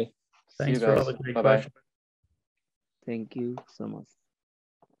you, everybody. Thanks you for guys. all the great Bye-bye. questions. Thank you so much.